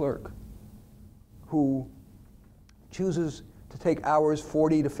lowly clerk, who chooses to take hours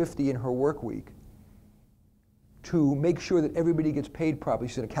 40 to 50 in her work week to make sure that everybody gets paid properly.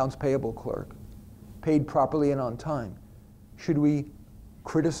 She's an accounts payable clerk, paid properly and on time. Should we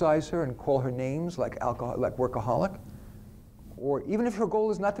criticize her and call her names like workaholic? Or even if her goal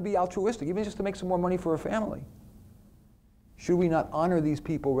is not to be altruistic, even just to make some more money for her family, should we not honor these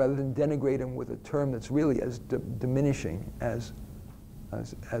people rather than denigrate them with a term that's really as diminishing as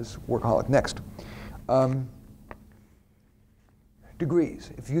workaholic? Next.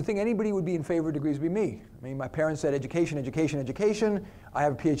 Degrees. If you think anybody would be in favor of degrees, it would be me. I mean, my parents said education, education, education. I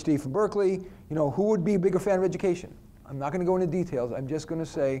have a PhD from Berkeley. Who would be a bigger fan of education? I'm not going to go into details. I'm just going to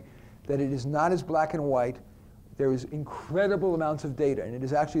say that it is not as black and white. There is incredible amounts of data, and it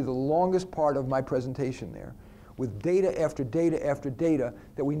is actually the longest part of my presentation there, with data after data after data,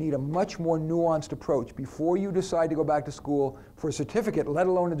 that we need a much more nuanced approach. Before you decide to go back to school for a certificate, let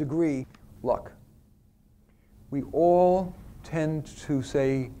alone a degree, luck. We all tend to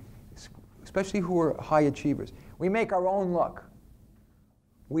say, especially who are high achievers, we make our own luck.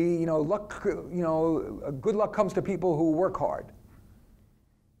 Luck, good luck comes to people who work hard.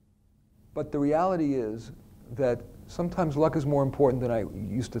 But the reality is that sometimes luck is more important than I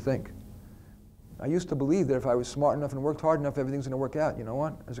used to think. I used to believe that if I was smart enough and worked hard enough, everything's going to work out. You know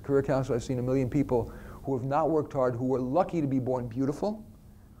what? As a career counselor, I've seen a million people who have not worked hard, who were lucky to be born beautiful,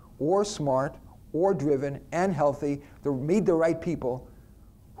 or smart, or driven, and healthy, meet the right people,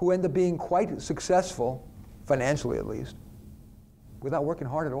 who end up being quite successful, financially at least, without working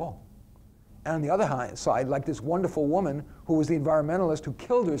hard at all. And on the other side, like this wonderful woman who was the environmentalist who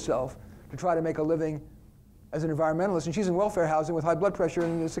killed herself to try to make a living as an environmentalist, and she's in welfare housing with high blood pressure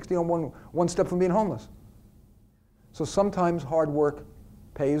and 1601, one step from being homeless. So sometimes hard work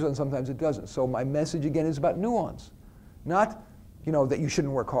pays and sometimes it doesn't. So my message again is about nuance. Not, that you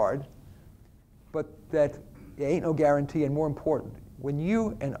shouldn't work hard, but that it ain't no guarantee, and more important, when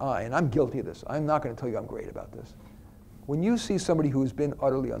you and I'm guilty of this, I'm not going to tell you I'm great about this. When you see somebody who's been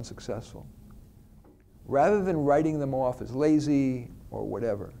utterly unsuccessful, rather than writing them off as lazy or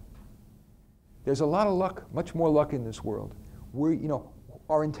whatever, there's a lot of luck, much more luck in this world.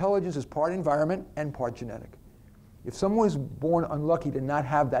 Our intelligence is part environment and part genetic. If someone was born unlucky to not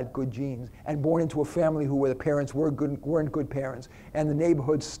have that good genes and born into a family where the parents weren't good parents, and the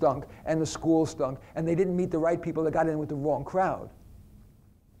neighborhood stunk, and the school stunk, and they didn't meet the right people that got in with the wrong crowd,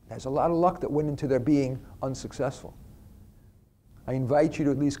 there's a lot of luck that went into their being unsuccessful. I invite you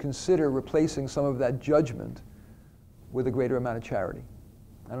to at least consider replacing some of that judgment with a greater amount of charity.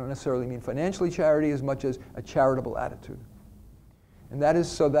 I don't necessarily mean financially charity as much as a charitable attitude. And that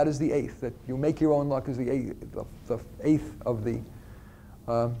is the eighth, that you make your own luck is the eighth of the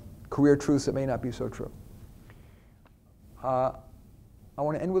career truths that may not be so true. I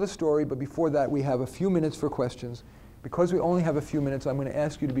want to end with a story, but before that we have a few minutes for questions. Because we only have a few minutes, I'm going to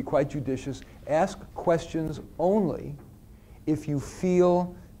ask you to be quite judicious. Ask questions only if you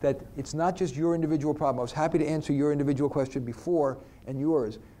feel that it's not just your individual problem. I was happy to answer your individual question before and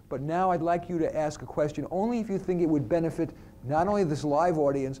yours, but now I'd like you to ask a question only if you think it would benefit not only this live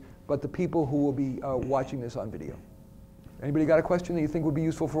audience, but the people who will be watching this on video. Anybody got a question that you think would be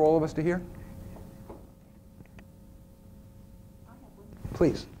useful for all of us to hear?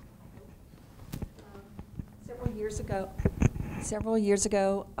 Please. Several years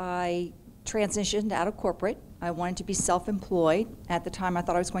ago, I transitioned out of corporate. I wanted to be self-employed. At the time, I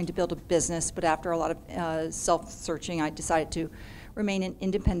thought I was going to build a business, but after a lot of self-searching, I decided to remain an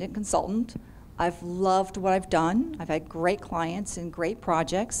independent consultant. I've loved what I've done. I've had great clients and great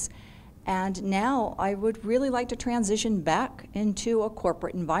projects. And now I would really like to transition back into a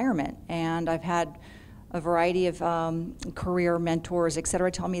corporate environment. And I've had a variety of career mentors, et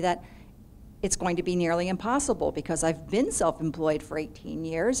cetera, tell me that it's going to be nearly impossible because I've been self-employed for 18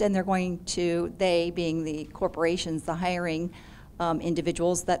 years and they being the corporations, the hiring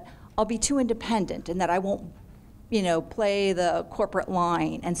individuals, that I'll be too independent and that I won't play the corporate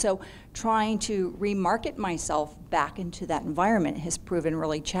line. And so trying to remarket myself back into that environment has proven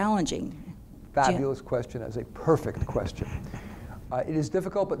really challenging. Fabulous question, as a perfect question. It is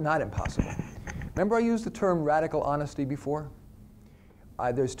difficult, but not impossible. Remember I used the term radical honesty before?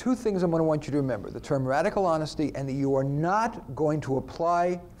 There's two things I'm going to want you to remember. The term radical honesty, and that you are not going to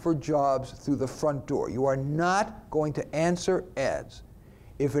apply for jobs through the front door. You are not going to answer ads.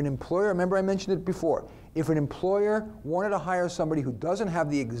 If an employer, remember I mentioned it before, if an employer wanted to hire somebody who doesn't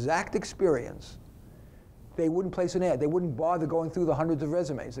have the exact experience, they wouldn't place an ad. They wouldn't bother going through the hundreds of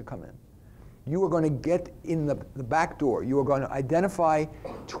resumes that come in. You are going to get in the back door. You are going to identify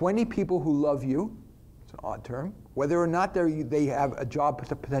 20 people who love you. It's an odd term. Whether or not they have a job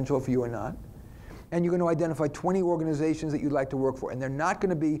potential for you or not. And you're going to identify 20 organizations that you'd like to work for. And they're not going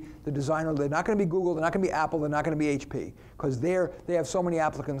to be the designer, they're not going to be Google, they're not going to be Apple, they're not going to be HP. Because they have so many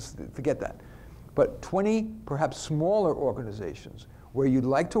applicants, forget that. But 20 perhaps smaller organizations where you'd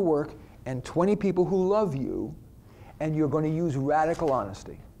like to work, and 20 people who love you, and you're going to use radical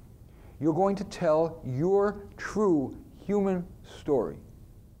honesty. You're going to tell your true human story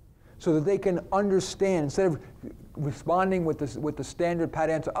so that they can understand, instead of responding with the standard pat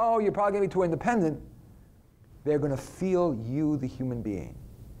answer, oh, you're probably going to be too independent, they're going to feel you, the human being,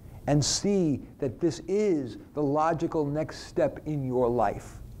 and see that this is the logical next step in your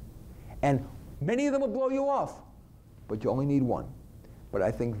life. And many of them will blow you off, but you only need one. But I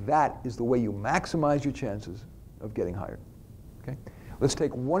think that is the way you maximize your chances of getting hired. Okay? Let's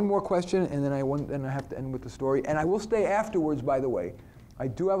take one more question, and then I have to end with the story. And I will stay afterwards, by the way. I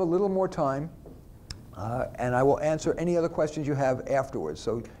do have a little more time, and I will answer any other questions you have afterwards.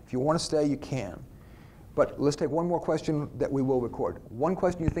 So if you want to stay, you can. But let's take one more question that we will record. One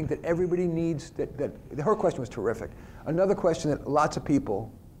question you think that everybody needs, her question was terrific. Another question that lots of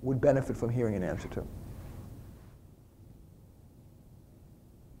people would benefit from hearing an answer to.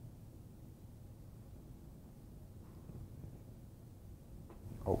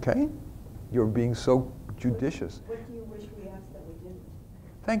 Okay, you're being so judicious. What do you wish we asked that we didn't?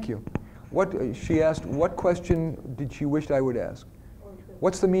 Thank you. She asked, what question did she wish I would ask?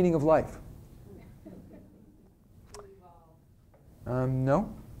 What's the meaning of life?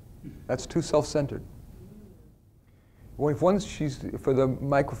 No, that's too self-centered. Well, if once she's, for the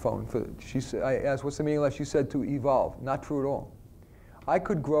microphone, I asked, what's the meaning of life? She said to evolve. Not true at all. I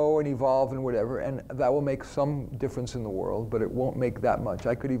could grow and evolve and whatever, and that will make some difference in the world, but it won't make that much.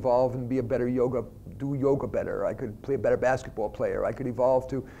 I could evolve and be a better do yoga better. I could play a better basketball player. I could evolve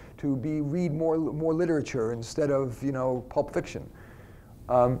to read more literature instead of, Pulp Fiction.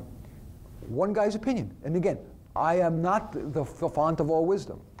 One guy's opinion. And again, I am not the font of all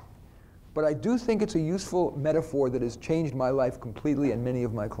wisdom. But I do think it's a useful metaphor that has changed my life completely and many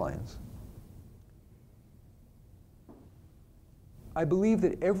of my clients. I believe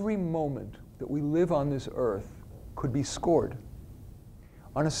that every moment that we live on this earth could be scored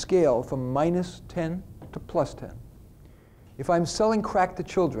on a scale from -10 to +10. If I'm selling crack to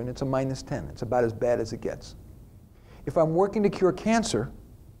children, it's a -10. It's about as bad as it gets. If I'm working to cure cancer,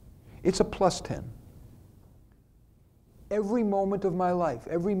 it's a +10. Every moment of my life,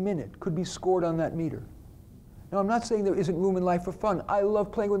 every minute, could be scored on that meter. Now, I'm not saying there isn't room in life for fun. I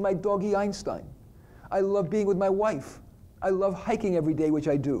love playing with my doggy Einstein. I love being with my wife. I love hiking every day, which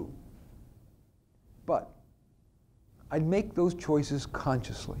I do. But I'd make those choices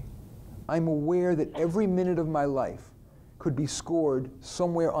consciously. I'm aware that every minute of my life could be scored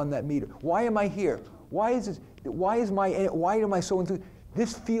somewhere on that meter. Why am I here? Why am I so enthused?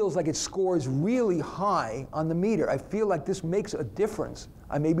 This feels like it scores really high on the meter. I feel like this makes a difference.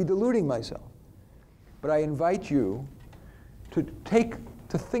 I may be deluding myself. But I invite you to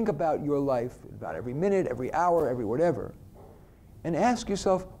think about your life, about every minute, every hour, every whatever, and ask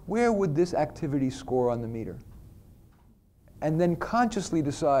yourself, where would this activity score on the meter? And then consciously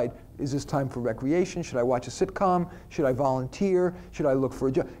decide, is this time for recreation? Should I watch a sitcom? Should I volunteer? Should I look for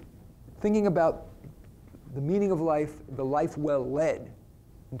a job? Thinking about the meaning of life, the life well led,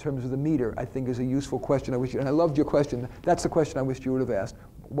 in terms of the meter, I think is a useful question. And I loved your question. That's the question I wished you would have asked.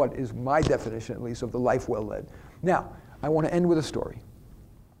 What is my definition, at least, of the life well led? Now, I want to end with a story.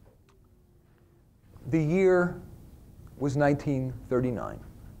 The year was 1939.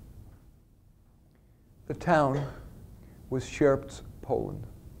 The town was Sierpz, Poland.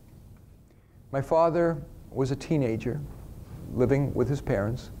 My father was a teenager living with his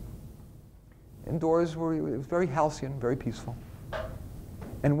parents. Indoors, it was very halcyon, very peaceful.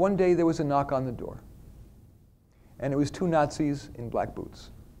 And one day there was a knock on the door. And it was two Nazis in black boots.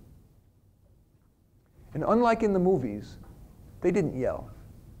 And unlike in the movies, they didn't yell.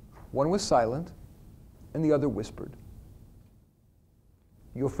 One was silent, and the other whispered.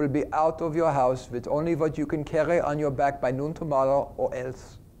 You will be out of your house with only what you can carry on your back by noon tomorrow, or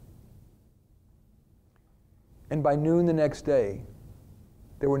else. And by noon the next day,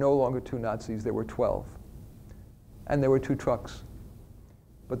 there were no longer two Nazis, there were 12. And there were two trucks.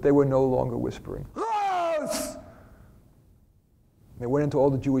 But they were no longer whispering. Raus! They went into all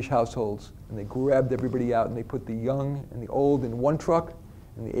the Jewish households, and they grabbed everybody out, and they put the young and the old in one truck,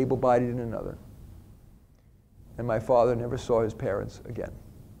 and the able-bodied in another. And my father never saw his parents again.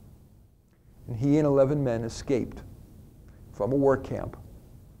 And he and 11 men escaped from a work camp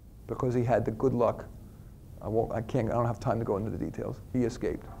because he had the good luck. I don't have time to go into the details. He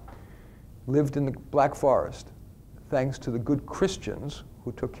escaped. Lived in the Black Forest, thanks to the good Christians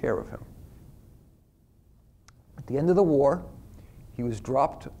who took care of him. At the end of the war, he was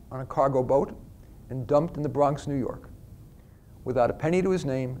dropped on a cargo boat and dumped in the Bronx, New York, without a penny to his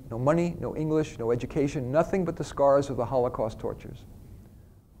name, no money, no English, no education, nothing but the scars of the Holocaust tortures.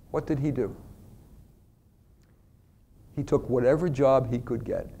 What did he do? He took whatever job he could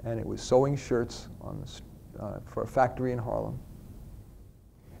get, and it was sewing shirts for a factory in Harlem.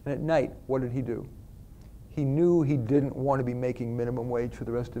 And at night, what did he do? He knew he didn't want to be making minimum wage for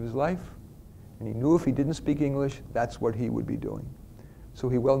the rest of his life, and he knew if he didn't speak English, that's what he would be doing. So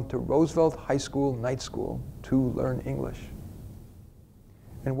he went to Roosevelt High School, night school, to learn English.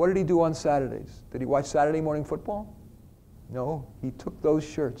 And what did he do on Saturdays? Did he watch Saturday morning football? No, he took those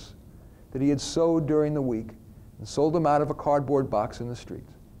shirts that he had sewed during the week and sold them out of a cardboard box in the street.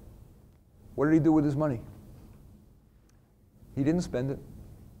 What did he do with his money? He didn't spend it.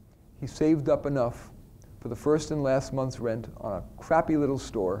 He saved up enough for the first and last month's rent on a crappy little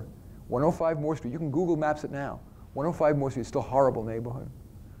store, 105 Moore Street. You can Google Maps it now. 105 Moore Street is still a horrible neighborhood.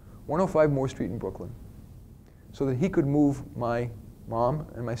 105 Moore Street in Brooklyn. So that he could move my mom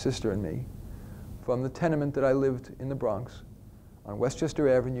and my sister and me from the tenement that I lived in the Bronx on Westchester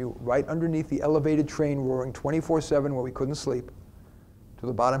Avenue, right underneath the elevated train roaring 24/7 where we couldn't sleep, to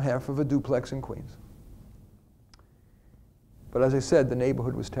the bottom half of a duplex in Queens. But as I said, the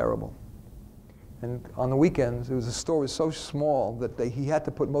neighborhood was terrible. And on the weekends, the store was so small that he had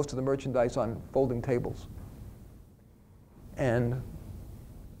to put most of the merchandise on folding tables. And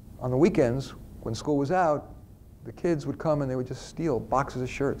on the weekends, when school was out, the kids would come and they would just steal boxes of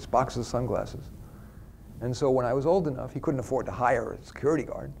shirts, boxes of sunglasses. And so when I was old enough, he couldn't afford to hire a security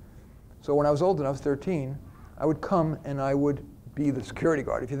guard. So when I was old enough, 13, I would come and I would be the security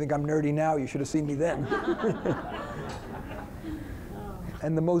guard. If you think I'm nerdy now, you should have seen me then.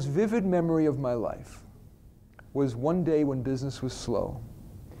 And the most vivid memory of my life was one day when business was slow.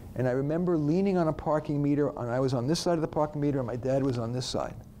 And I remember leaning on a parking meter, and I was on this side of the parking meter, and my dad was on this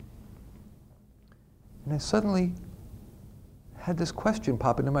side. And I suddenly had this question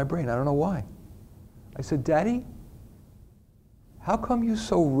pop into my brain. I don't know why. I said, Daddy, how come you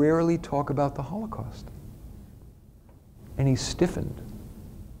so rarely talk about the Holocaust? And he stiffened,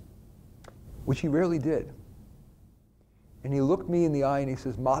 which he rarely did. And he looked me in the eye and he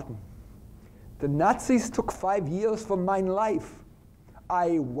says, Martin, the Nazis took 5 years from my life.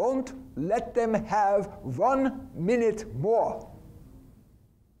 I won't let them have 1 minute more.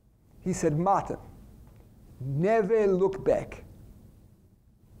 He said, Martin, never look back.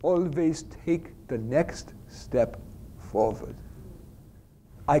 Always take the next step forward.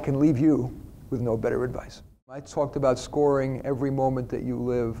 I can leave you with no better advice. I talked about scoring every moment that you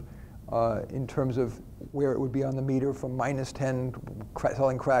live in terms of where it would be on the meter from -10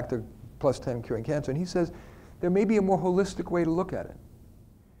 selling crack to +10 curing cancer. And he says there may be a more holistic way to look at it.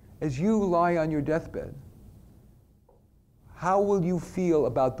 As you lie on your deathbed, how will you feel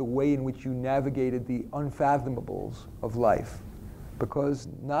about the way in which you navigated the unfathomable of life? Because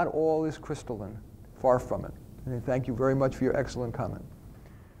not all is crystalline, far from it. And thank you very much for your excellent comment.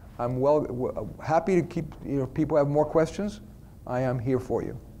 I'm happy to keep, if people have more questions, I am here for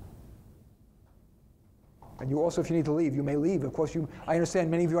you. And you also, if you need to leave, you may leave. Of course, I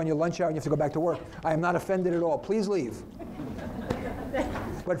understand many of you are on your lunch hour and you have to go back to work. I am not offended at all. Please leave.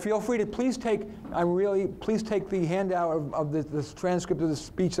 But feel free to please take the handout of this transcript of the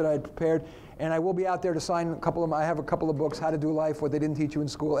speech that I had prepared, and I will be out there to sign I have a couple of books, How to Do Life, What They Didn't Teach You in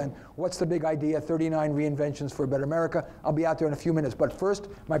School, and What's the Big Idea, 39 Reinventions for a Better America. I'll be out there in a few minutes, but first,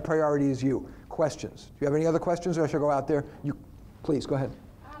 my priority is you. Questions. Do you have any other questions, or I should go out there? Please, go ahead.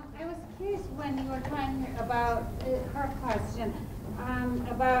 I was curious when you were talking about her question,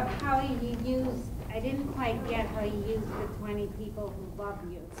 about how you used, I didn't quite get how you used the 20 people who love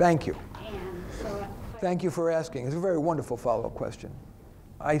you. Thank you. And so, Thank you for asking. It's a very wonderful follow-up question.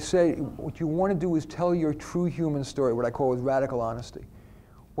 I say what you want to do is tell your true human story, what I call with radical honesty.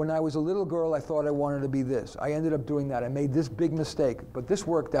 When I was a little girl, I thought I wanted to be this. I ended up doing that. I made this big mistake, but this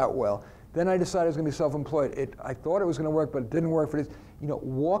worked out well. Then I decided I was going to be self-employed. I thought it was going to work, but it didn't work for this.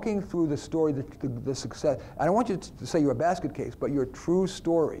 Walking through the story, the success. I don't want you to say you're a basket case, but your true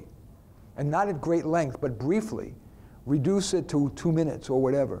story, and not at great length, but briefly, reduce it to 2 minutes or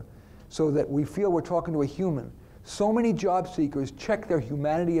whatever, so that we feel we're talking to a human. So many job seekers check their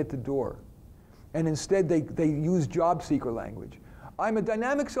humanity at the door, and instead they use job seeker language. I'm a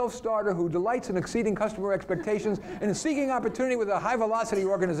dynamic self-starter who delights in exceeding customer expectations and is seeking opportunity with a high-velocity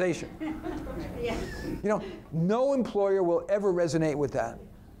organization. yeah. No employer will ever resonate with that.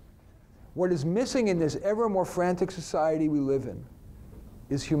 What is missing in this ever more frantic society we live in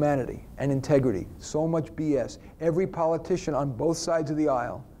is humanity and integrity. So much BS. Every politician on both sides of the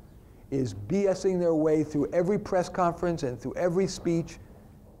aisle is BSing their way through every press conference and through every speech.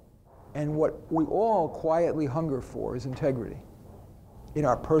 And what we all quietly hunger for is integrity in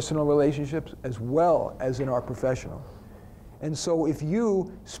our personal relationships as well as in our professional. And so if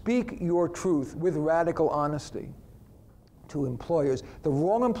you speak your truth with radical honesty to employers, the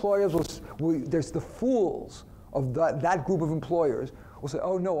wrong employers there's the fools of that group of employers will say,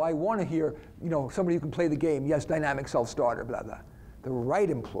 oh no, I want to hear, somebody who can play the game, yes, dynamic self-starter, blah, blah. The right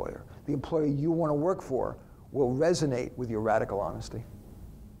employer, the employer you want to work for, will resonate with your radical honesty.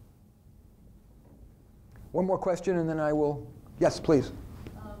 One more question and then I will, yes, please.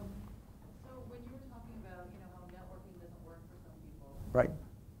 So when you were talking about, how networking doesn't work for some people. Right.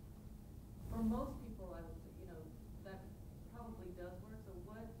 For most people, I would say, that probably does work. So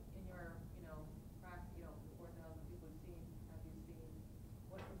what in your, practice, 4,000 people you've seen, have you seen,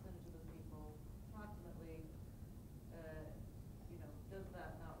 what percentage of those people approximately, does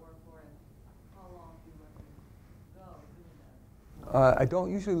that not work for, and how long do you let them go doing that? I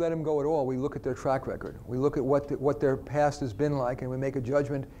don't usually let them go at all. We look at their track record. We look at what their past has been like, and we make a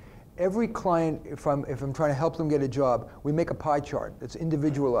judgment. Every client, if I'm trying to help them get a job, we make a pie chart that's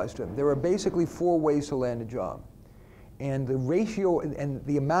individualized to them. There are basically 4 ways to land a job. And the ratio and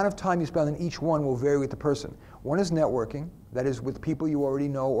the amount of time you spend on each one will vary with the person. One is networking, that is with people you already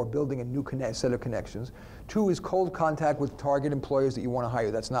know or building a new set of connections. 2 is cold contact with target employers that you want to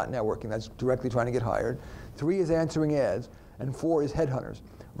hire. That's not networking, that's directly trying to get hired. 3 is answering ads. And 4 is headhunters,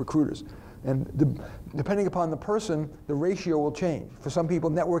 recruiters. And depending upon the person, the ratio will change. For some people,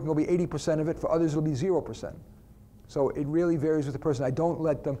 networking will be 80% of it. For others, it'll be 0%. So it really varies with the person. I don't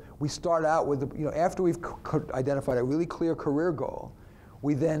let them, we start out with, after we've identified a really clear career goal,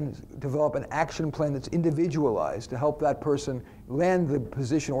 we then develop an action plan that's individualized to help that person land the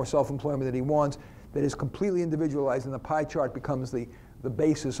position or self-employment that he wants, that is completely individualized, and the pie chart becomes the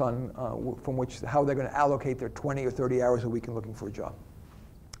basis on from which how they're going to allocate their 20 or 30 hours a week in looking for a job.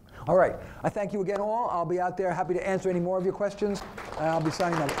 All right. I thank you again all. I'll be out there happy to answer any more of your questions, and I'll be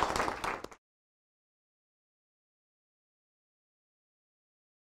signing up.